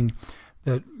right thing,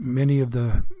 that many of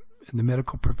in the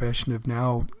medical profession have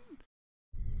now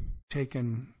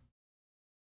taken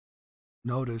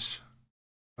notice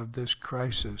of this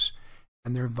crisis,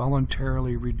 and they're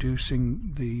voluntarily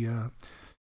reducing the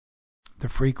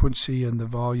frequency and the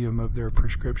volume of their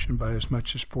prescription by as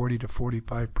much as 40 to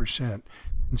 45%.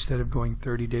 Instead of going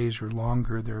 30 days or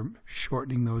longer, they're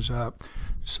shortening those up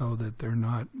so that they're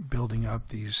not building up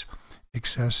these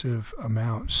excessive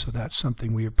amounts. So that's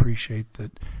something we appreciate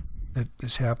that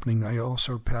is happening. I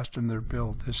also passed another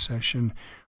bill this session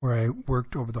where I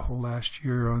worked over the whole last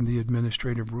year on the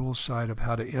administrative rules side of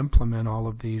how to implement all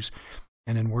of these.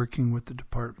 And in working with the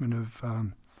Department of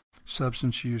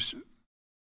Substance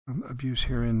Abuse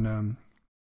here and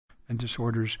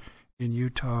Disorders in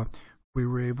Utah, we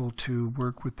were able to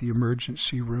work with the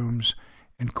emergency rooms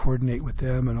and coordinate with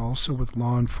them, and also with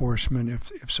law enforcement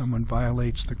if someone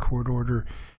violates the court order,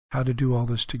 how to do all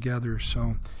this together.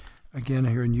 So again,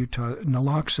 here in Utah,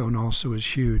 naloxone also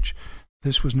is huge.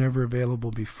 This was never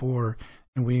available before,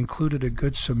 and we included a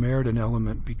Good Samaritan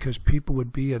element because people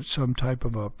would be at some type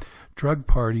of a drug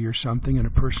party or something, and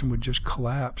a person would just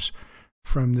collapse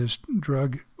from this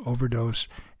drug overdose,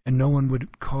 and no one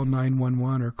would call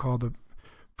 911 or call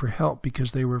for help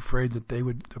because they were afraid that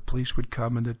the police would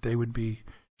come and that they would be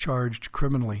charged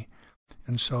criminally.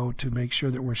 And so to make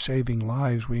sure that we're saving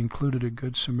lives, we included a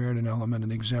Good Samaritan element,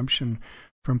 an exemption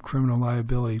from criminal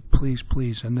liability,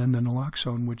 please. And then the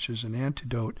naloxone, which is an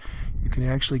antidote, you can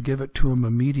actually give it to them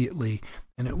immediately,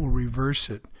 and it will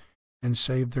reverse it and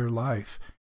save their life.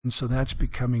 And so that's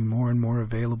becoming more and more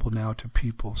available now to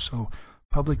people. So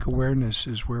public awareness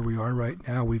is where we are right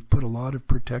now. We've put a lot of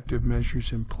protective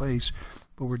measures in place,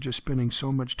 but we're just spending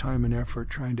so much time and effort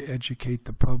trying to educate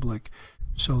the public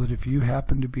so that if you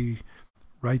happen to be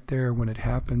right there when it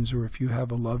happens, or if you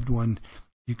have a loved one,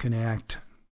 you can act.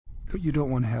 You don't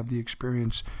want to have the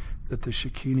experience that the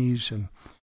Shakinis and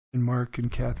Mark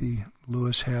and Kathy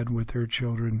Lewis had with their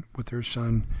children, with their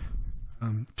son,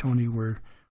 Tony, where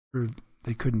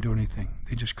they couldn't do anything.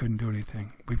 They just couldn't do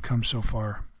anything. We've come so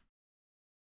far.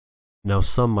 Now,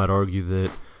 some might argue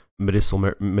that medicinal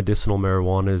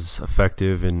marijuana is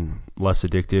effective and less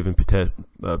addictive and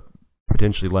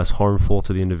potentially less harmful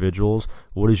to the individuals.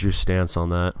 What is your stance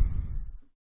on that?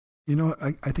 You know,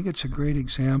 I think it's a great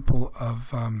example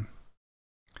of, I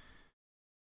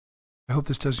hope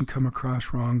this doesn't come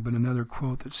across wrong, but another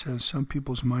quote that says, some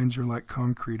people's minds are like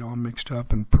concrete, all mixed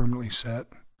up and permanently set.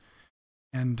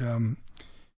 And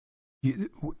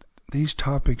these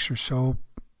topics are so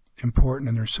important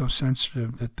and they're so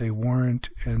sensitive that they warrant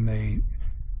and they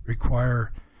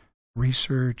require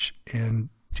research and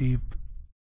deep,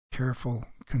 careful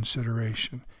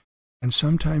consideration. And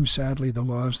sometimes, sadly, the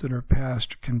laws that are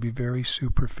passed can be very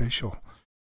superficial.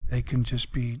 They can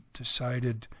just be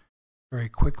decided very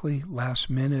quickly, last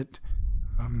minute.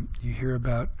 You hear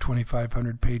about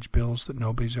 2,500-page bills that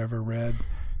nobody's ever read,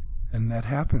 and that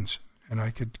happens. And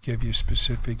I could give you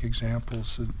specific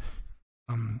examples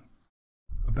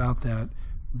about that.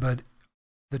 But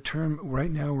the term,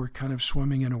 right now we're kind of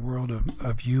swimming in a world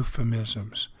of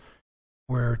euphemisms,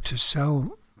 where to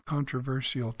sell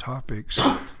controversial topics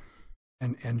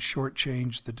and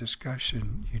shortchange the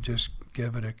discussion, you just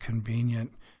give it a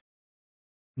convenient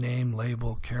name,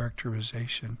 label,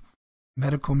 characterization.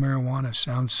 Medical marijuana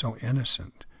sounds so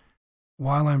innocent.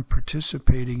 While I'm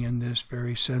participating in this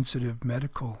very sensitive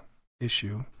medical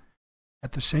issue,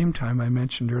 at the same time, I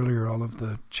mentioned earlier all of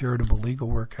the charitable legal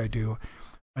work I do.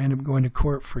 I end up going to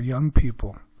court for young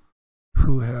people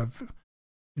who have,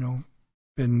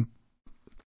 been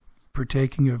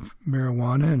partaking of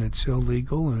marijuana, and it's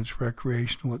illegal and it's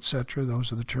recreational, etc.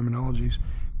 Those are the terminologies.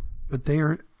 But they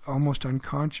are almost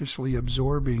unconsciously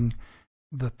absorbing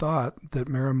the thought that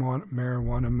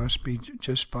marijuana must be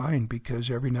just fine, because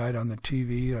every night on the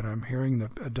TV and I'm hearing the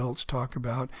adults talk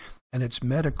about, and it's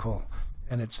medical,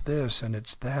 and it's this, and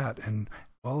it's that, and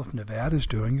well, if Nevada's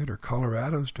doing it, or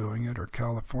Colorado's doing it, or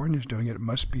California's doing it, it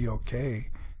must be okay.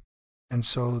 And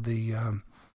so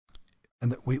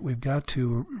we've got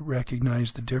to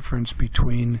recognize the difference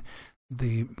between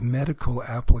the medical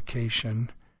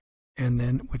application, and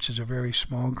then, which is a very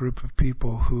small group of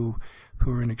people who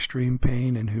are in extreme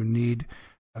pain and who need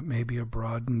maybe a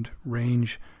broadened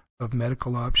range of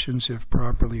medical options if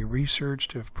properly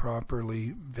researched, if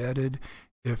properly vetted,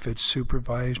 if it's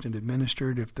supervised and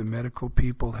administered, if the medical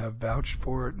people have vouched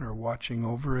for it and are watching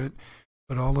over it.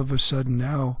 But all of a sudden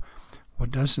now,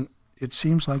 it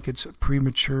seems like it's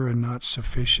premature and not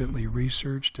sufficiently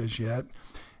researched as yet.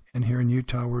 And here in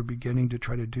Utah, we're beginning to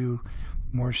try to do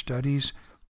more studies.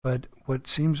 But what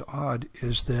seems odd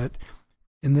is that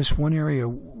in this one area,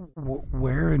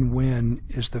 where and when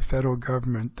is the federal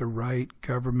government the right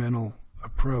governmental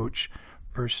approach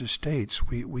versus states?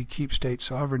 We keep state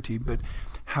sovereignty, but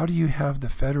how do you have the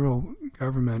federal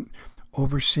government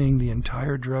overseeing the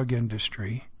entire drug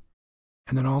industry,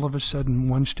 and then all of a sudden,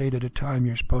 one state at a time,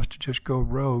 you're supposed to just go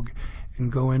rogue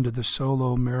and go into the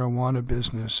solo marijuana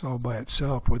business all by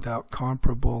itself without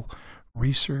comparable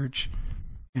research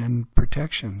and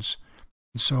protections?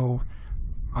 So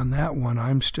on that one,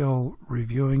 I'm still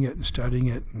reviewing it and studying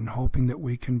it and hoping that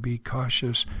we can be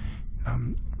cautious.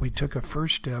 We took a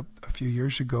first step a few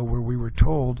years ago where we were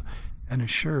told and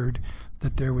assured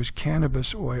that there was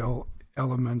cannabis oil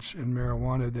elements in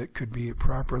marijuana that could be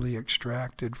properly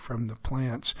extracted from the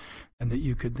plants, and that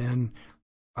you could then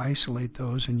isolate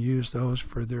those and use those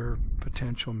for their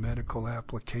potential medical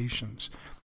applications.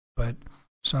 But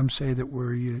some say that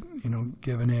where you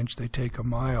give an inch, they take a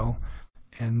mile,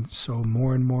 and so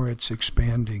more and more it's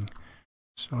expanding.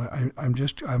 So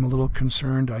I'm a little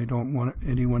concerned. I don't want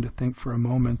anyone to think for a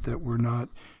moment that we're not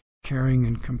caring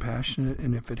and compassionate,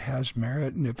 and if it has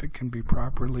merit and if it can be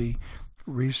properly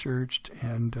researched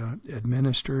and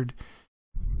administered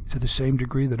to the same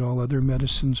degree that all other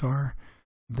medicines are,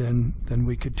 then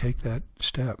we could take that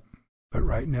step. But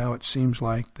right now it seems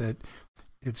like that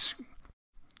it's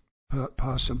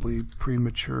possibly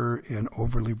premature and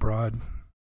overly broad.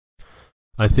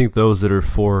 I think those that are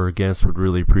for or against would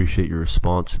really appreciate your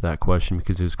response to that question,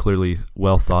 because it was clearly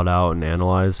well thought out and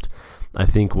analyzed. I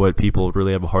think what people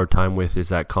really have a hard time with is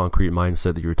that concrete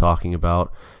mindset that you were talking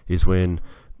about, is when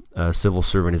a civil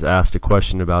servant is asked a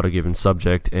question about a given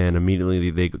subject and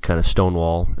immediately they kind of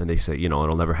stonewall and they say,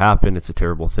 it'll never happen, it's a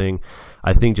terrible thing.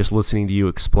 I think just listening to you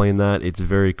explain that, it's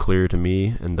very clear to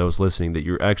me and those listening that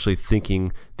you're actually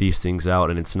thinking these things out,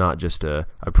 and it's not just a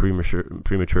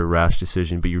premature rash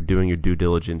decision, but you're doing your due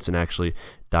diligence and actually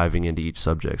diving into each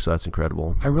subject. So that's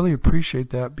incredible. I really appreciate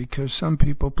that, because some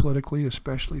people politically,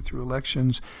 especially through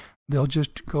elections, they'll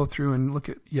just go through and look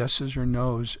at yeses or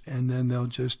nos, and then they'll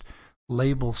just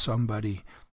label somebody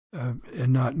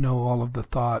and not know all of the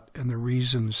thought and the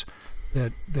reasons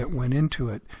that went into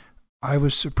it. I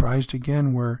was surprised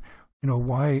again where,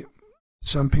 why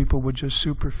some people would just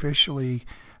superficially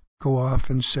go off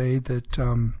and say that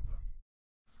on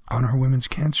our women's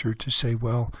cancer, to say,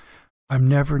 well, I'm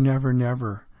never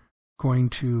going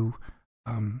to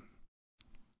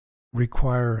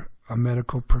require a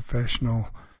medical professional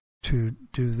to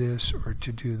do this or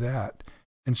to do that.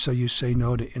 And so you say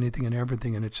no to anything and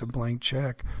everything, and it's a blank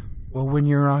check. Well, when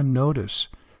you're on notice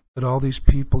that all these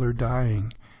people are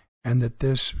dying and that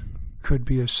this could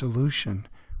be a solution,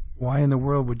 why in the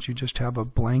world would you just have a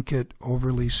blanket,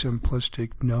 overly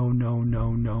simplistic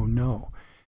no?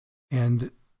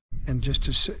 And just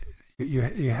to say,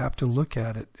 you have to look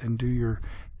at it and do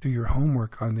your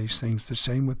homework on these things. The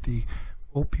same with the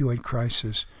opioid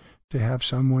crisis. To have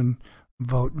someone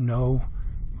vote no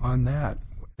on that,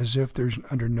 as if there's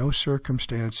under no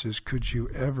circumstances could you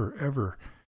ever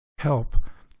help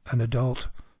an adult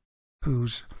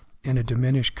who's in a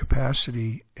diminished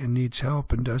capacity and needs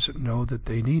help and doesn't know that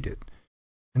they need it.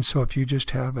 And so if you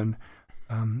just have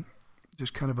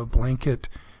just kind of a blanket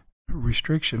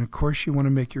restriction, of course you want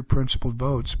to make your principled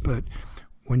votes, but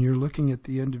when you're looking at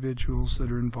the individuals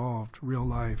that are involved, real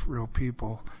life, real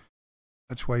people,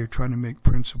 that's why you're trying to make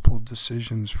principled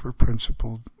decisions for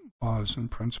principled laws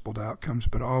and principled outcomes,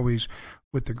 but always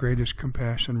with the greatest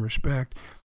compassion and respect.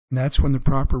 And that's when the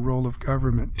proper role of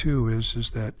government, too,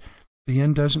 is that the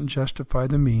end doesn't justify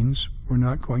the means. We're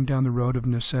not going down the road of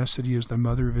necessity as the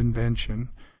mother of invention.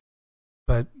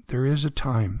 But there is a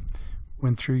time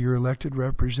when, through your elected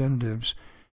representatives,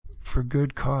 for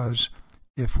good cause,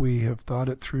 if we have thought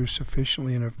it through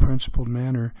sufficiently in a principled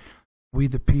manner, we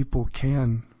the people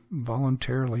can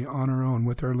voluntarily, on our own,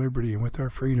 with our liberty and with our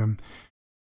freedom,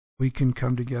 we can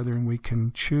come together and we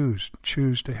can choose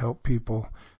to help people.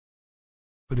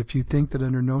 But if you think that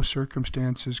under no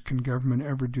circumstances can government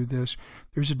ever do this,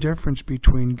 there's a difference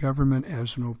between government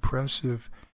as an oppressive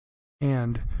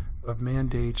hand of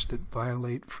mandates that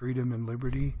violate freedom and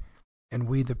liberty, and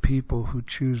we the people who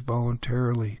choose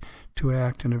voluntarily to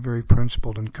act in a very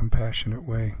principled and compassionate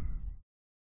way.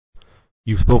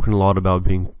 You've spoken a lot about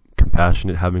being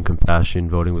compassionate, having compassion,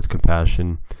 voting with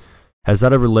compassion. Has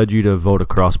that ever led you to vote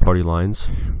across party lines?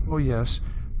 Oh, yes.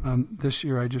 This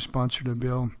year I just sponsored a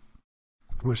bill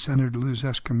with Senator Luz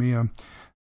Escamilla,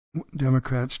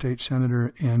 Democrat state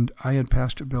senator, and I had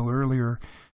passed a bill earlier.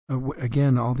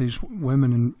 Again, all these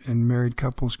women and married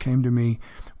couples came to me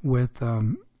with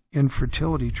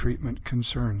infertility treatment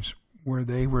concerns, where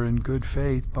they were in good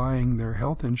faith buying their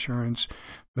health insurance,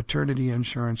 maternity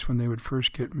insurance when they would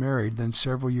first get married. Then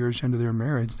several years into their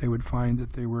marriage, they would find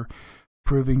that they were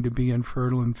proving to be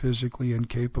infertile and physically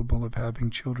incapable of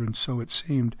having children, so it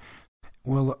seemed.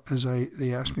 Well,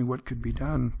 they asked me what could be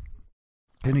done,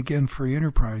 and again, free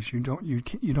enterprise. You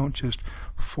don't just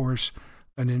force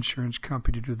an insurance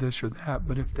company to do this or that,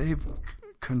 but if they've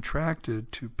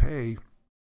contracted to pay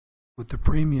with the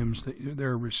premiums that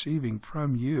they're receiving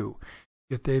from you,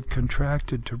 if they've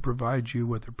contracted to provide you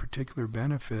with a particular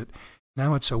benefit,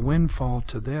 now it's a windfall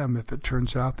to them if it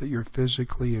turns out that you're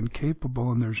physically incapable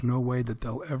and there's no way that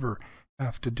they'll ever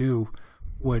have to do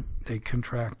what they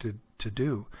contracted to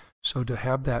do. So to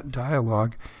have that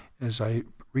dialogue, as I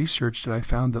researched it, I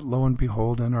found that lo and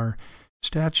behold, in our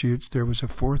statutes, there was a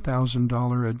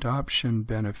 $4,000 adoption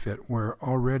benefit, where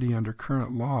already under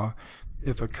current law,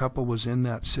 if a couple was in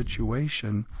that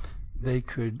situation, they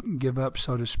could give up,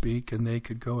 so to speak, and they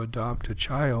could go adopt a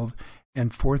child,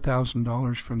 and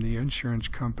 $4,000 from the insurance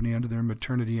company under their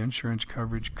maternity insurance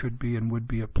coverage could be and would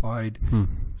be applied.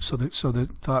 So the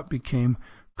thought became,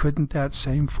 couldn't that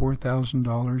same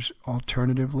 $4,000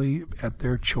 alternatively, at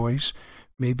their choice,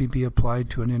 maybe be applied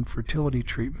to an infertility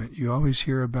treatment? You always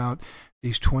hear about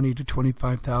these $20,000 to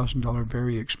 $25,000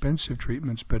 very expensive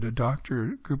treatments, but a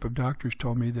group of doctors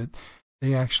told me that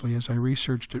they actually, as I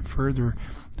researched it further,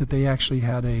 that they actually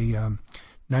had a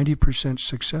 90%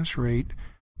 success rate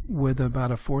with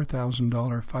about a $4,000,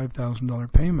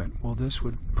 $5,000 payment. Well, this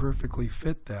would perfectly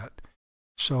fit that.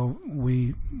 So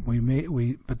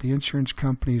but the insurance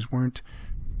companies weren't,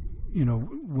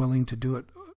 willing to do it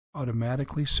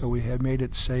automatically. So we had made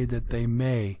it say that they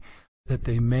may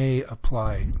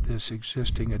apply this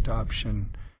existing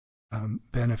adoption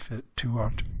benefit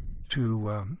to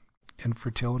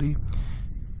infertility.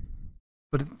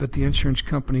 But the insurance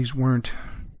companies weren't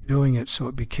doing it, so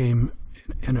it became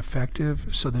ineffective.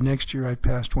 So the next year I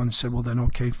passed one and said, well, then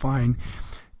okay, fine.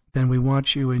 Then we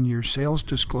want you in your sales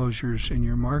disclosures, in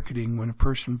your marketing, when a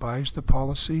person buys the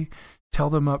policy, tell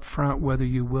them up front whether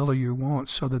you will or you won't,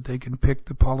 so that they can pick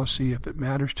the policy if it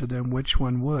matters to them, which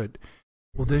one would.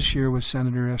 Well, this year with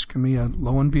Senator Escamilla,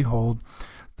 lo and behold,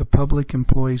 the Public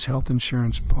Employees Health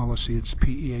Insurance Policy, it's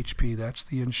PEHP, that's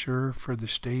the insurer for the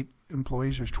state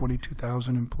employees. There's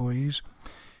 22,000 employees.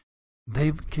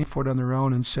 They came forward on their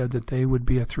own and said that they would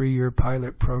be a 3-year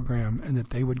pilot program and that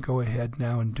they would go ahead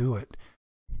now and do it.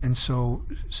 And so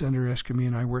Senator Escamilla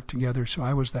and I worked together. So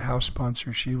I was the House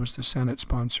sponsor, she was the Senate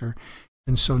sponsor.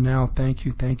 And so now, thank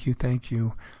you,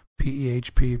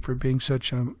 PEHP, for being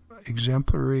such an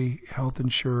exemplary health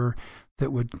insurer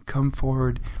that would come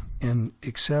forward and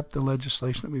accept the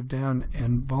legislation that we've done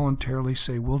and voluntarily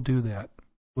say, we'll do that.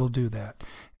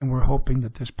 And we're hoping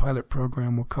that this pilot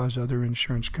program will cause other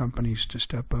insurance companies to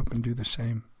step up and do the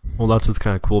same. Well, that's what's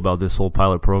kind of cool about this whole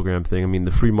pilot program thing. I mean,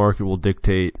 the free market will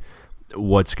dictate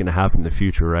what's going to happen in the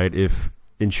future, right? If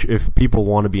if people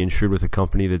want to be insured with a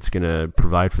company that's going to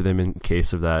provide for them in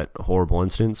case of that horrible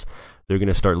instance, they're going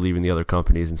to start leaving the other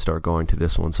companies and start going to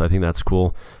this one. So I think that's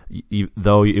cool.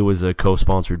 Though it was a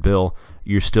co-sponsored bill,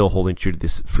 you're still holding true to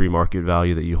this free market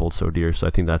value that you hold so dear. So I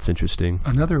think that's interesting.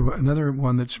 Another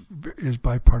one is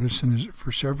bipartisan is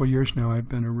for several years now. I've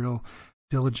been a real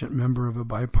diligent member of a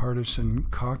bipartisan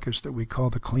caucus that we call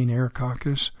the Clean Air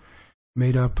Caucus,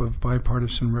 made up of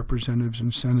bipartisan representatives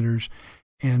and senators.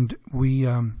 And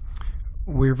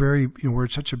we're very, we're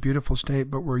such a beautiful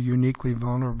state, but we're uniquely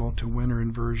vulnerable to winter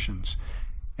inversions.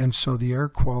 And so the air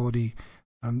quality,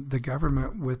 the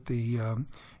government with the,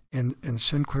 and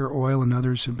Sinclair Oil and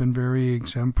others have been very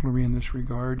exemplary in this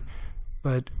regard.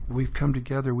 But we've come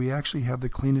together. We actually have the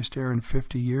cleanest air in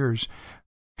 50 years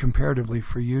comparatively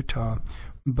for Utah.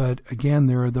 But again,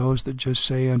 there are those that just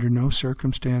say under no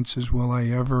circumstances will I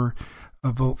ever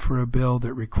vote for a bill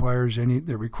that requires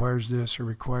this or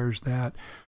requires that.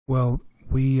 Well,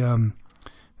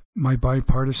 my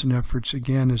bipartisan efforts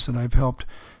again is that I've helped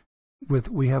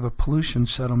we have a pollution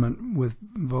settlement with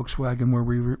Volkswagen where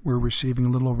we're receiving a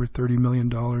little over $30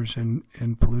 million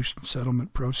in pollution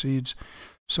settlement proceeds.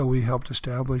 So we helped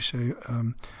establish a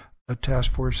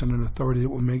task force and an authority that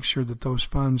will make sure that those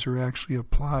funds are actually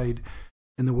applied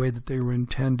in the way that they were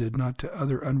intended, not to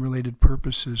other unrelated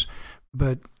purposes,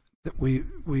 but that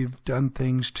we've done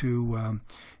things to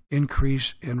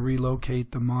increase and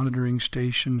relocate the monitoring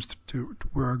stations to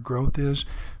where our growth is.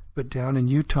 But down in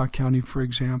Utah County, for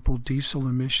example, diesel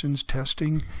emissions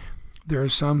testing, there are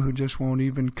some who just won't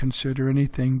even consider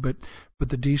anything, but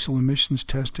the diesel emissions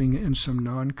testing in some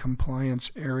non-compliance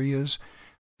areas,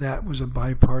 that was a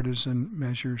bipartisan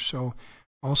measure. So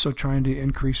also trying to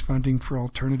increase funding for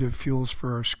alternative fuels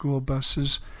for our school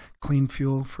buses, clean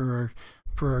fuel for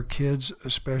our kids,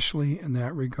 especially in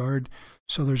that regard.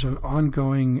 So there's an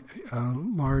ongoing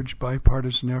large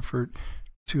bipartisan effort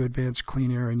to advance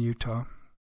clean air in Utah.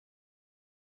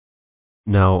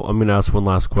 Now, I'm going to ask one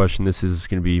last question. This is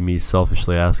going to be me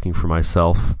selfishly asking for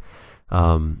myself.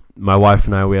 My wife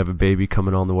and I, we have a baby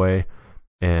coming on the way,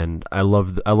 and I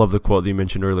love the quote that you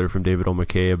mentioned earlier from David O.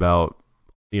 McKay about,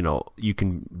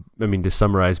 to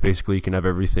summarize, basically you can have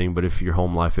everything, but if your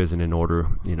home life isn't in order,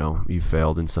 you've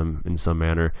failed in some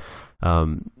manner.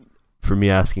 For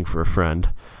me, asking for a friend,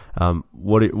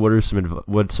 what's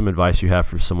some advice you have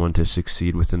for someone to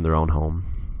succeed within their own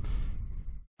home?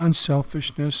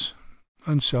 Unselfishness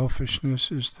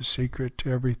is the secret to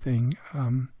everything.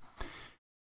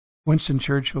 Winston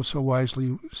Churchill so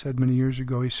wisely said many years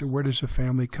ago, he said, where does a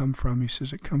family come from? He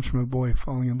says, it comes from a boy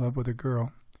falling in love with a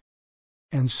girl.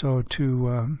 And so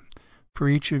for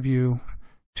each of you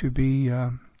to be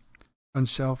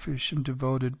unselfish and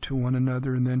devoted to one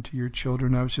another and then to your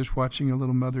children. I was just watching a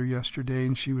little mother yesterday,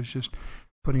 and she was just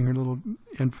putting her little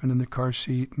infant in the car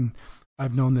seat, and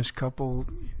I've known this couple,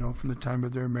 from the time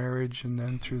of their marriage and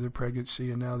then through the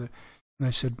pregnancy, and now and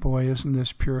I said, boy, isn't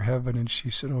this pure heaven? And she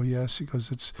said, oh yes. He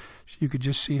goes, you could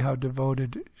just see how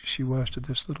devoted she was to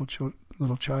this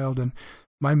little child. And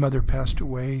my mother passed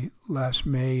away last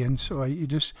May, and so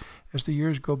as the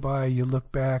years go by, you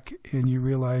look back and you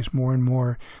realize more and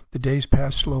more the days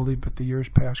pass slowly, but the years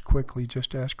pass quickly.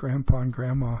 Just ask Grandpa and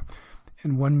Grandma.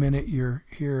 And 1 minute you're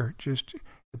here just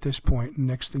at this point, and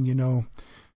next thing you know,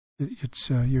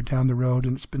 you're down the road.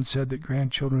 And it's been said that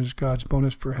grandchildren is God's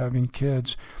bonus for having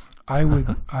kids. I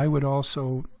would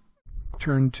also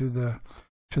turn to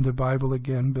the Bible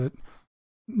again, but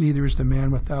neither is the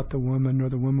man without the woman, nor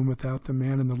the woman without the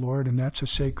man in the Lord, and that's a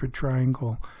sacred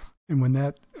triangle. And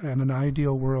in an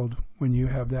ideal world, when you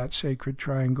have that sacred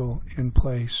triangle in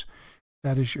place,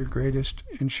 that is your greatest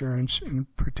insurance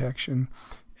and protection.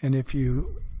 And if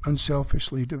you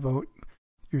unselfishly devote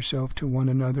yourself to one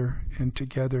another and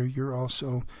together, you're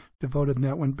also devoted. And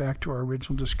that went back to our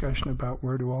original discussion about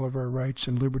where do all of our rights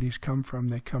and liberties come from.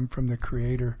 They come from the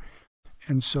Creator.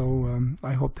 And so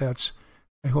I hope that's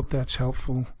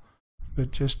helpful.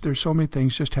 But there's so many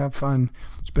things. Just have fun.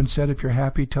 It's been said, if you're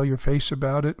happy, tell your face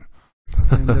about it.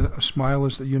 And a smile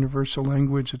is the universal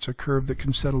language. It's a curve that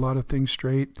can set a lot of things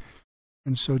straight.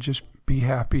 And so just be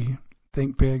happy,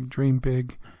 think big, dream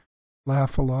big,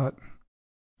 laugh a lot,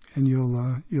 and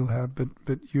you'll have.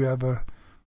 But you have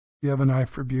an eye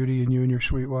for beauty, and you and your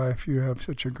sweet wife, you have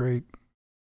such a great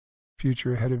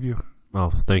future ahead of you. Oh,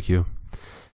 thank you.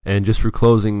 And just for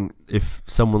closing, if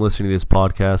someone listening to this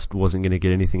podcast wasn't going to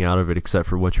get anything out of it except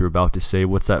for what you're about to say,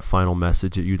 what's that final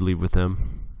message that you'd leave with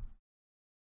them?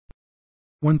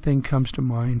 One thing comes to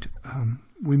mind.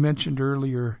 We mentioned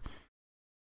earlier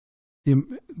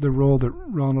the role that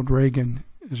Ronald Reagan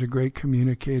is a great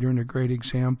communicator and a great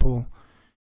example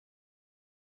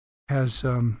has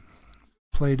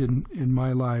played in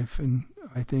my life, and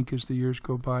I think as the years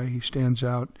go by, he stands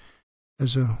out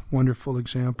as a wonderful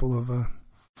example of a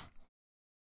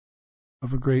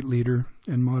great leader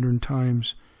in modern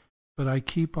times. But I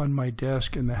keep on my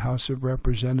desk in the House of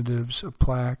Representatives a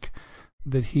plaque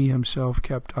that he himself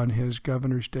kept on his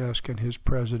governor's desk and his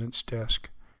president's desk.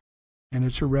 And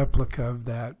it's a replica of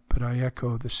that, but I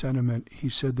echo the sentiment. He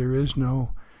said there is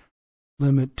no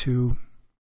limit to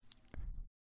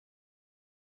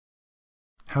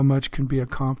how much can be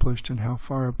accomplished and how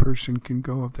far a person can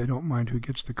go if they don't mind who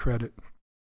gets the credit.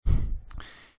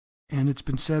 And it's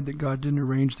been said that God didn't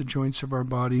arrange the joints of our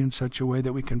body in such a way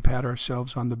that we can pat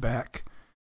ourselves on the back.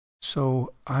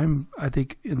 So I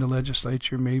think in the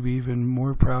legislature maybe even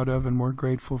more proud of and more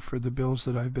grateful for the bills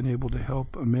that I've been able to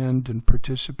help amend and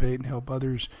participate and help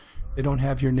others. They don't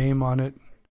have your name on it.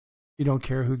 You don't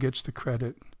care who gets the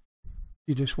credit.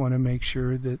 You just want to make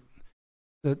sure that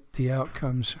the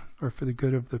outcomes are for the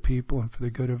good of the people and for the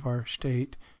good of our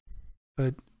state.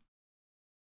 But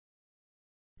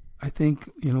I think,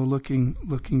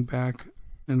 looking back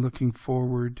and looking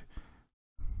forward,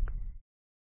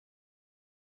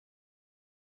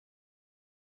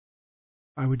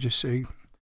 I would just say,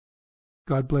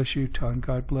 God bless Utah, and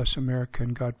God bless America,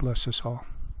 and God bless us all.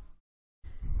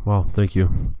 Wow, thank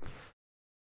you.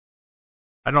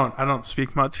 I don't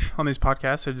speak much on these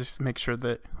podcasts. I just make sure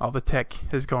that all the tech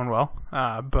is going well.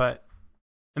 And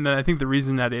then I think the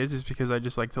reason that is because I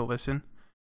just like to listen.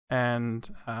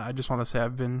 And I just want to say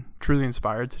I've been truly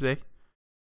inspired today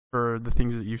for the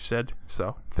things that you've said.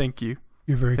 So thank you.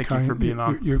 You're very kind. Thank you for being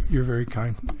on. You're very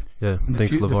kind. Yeah,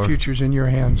 thanks, Lavar. The future's in your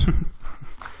hands.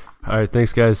 All right,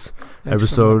 thanks, guys. Thanks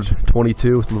Episode so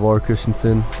 22 with Lavar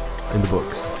Christensen in the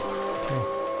books.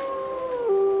 Okay.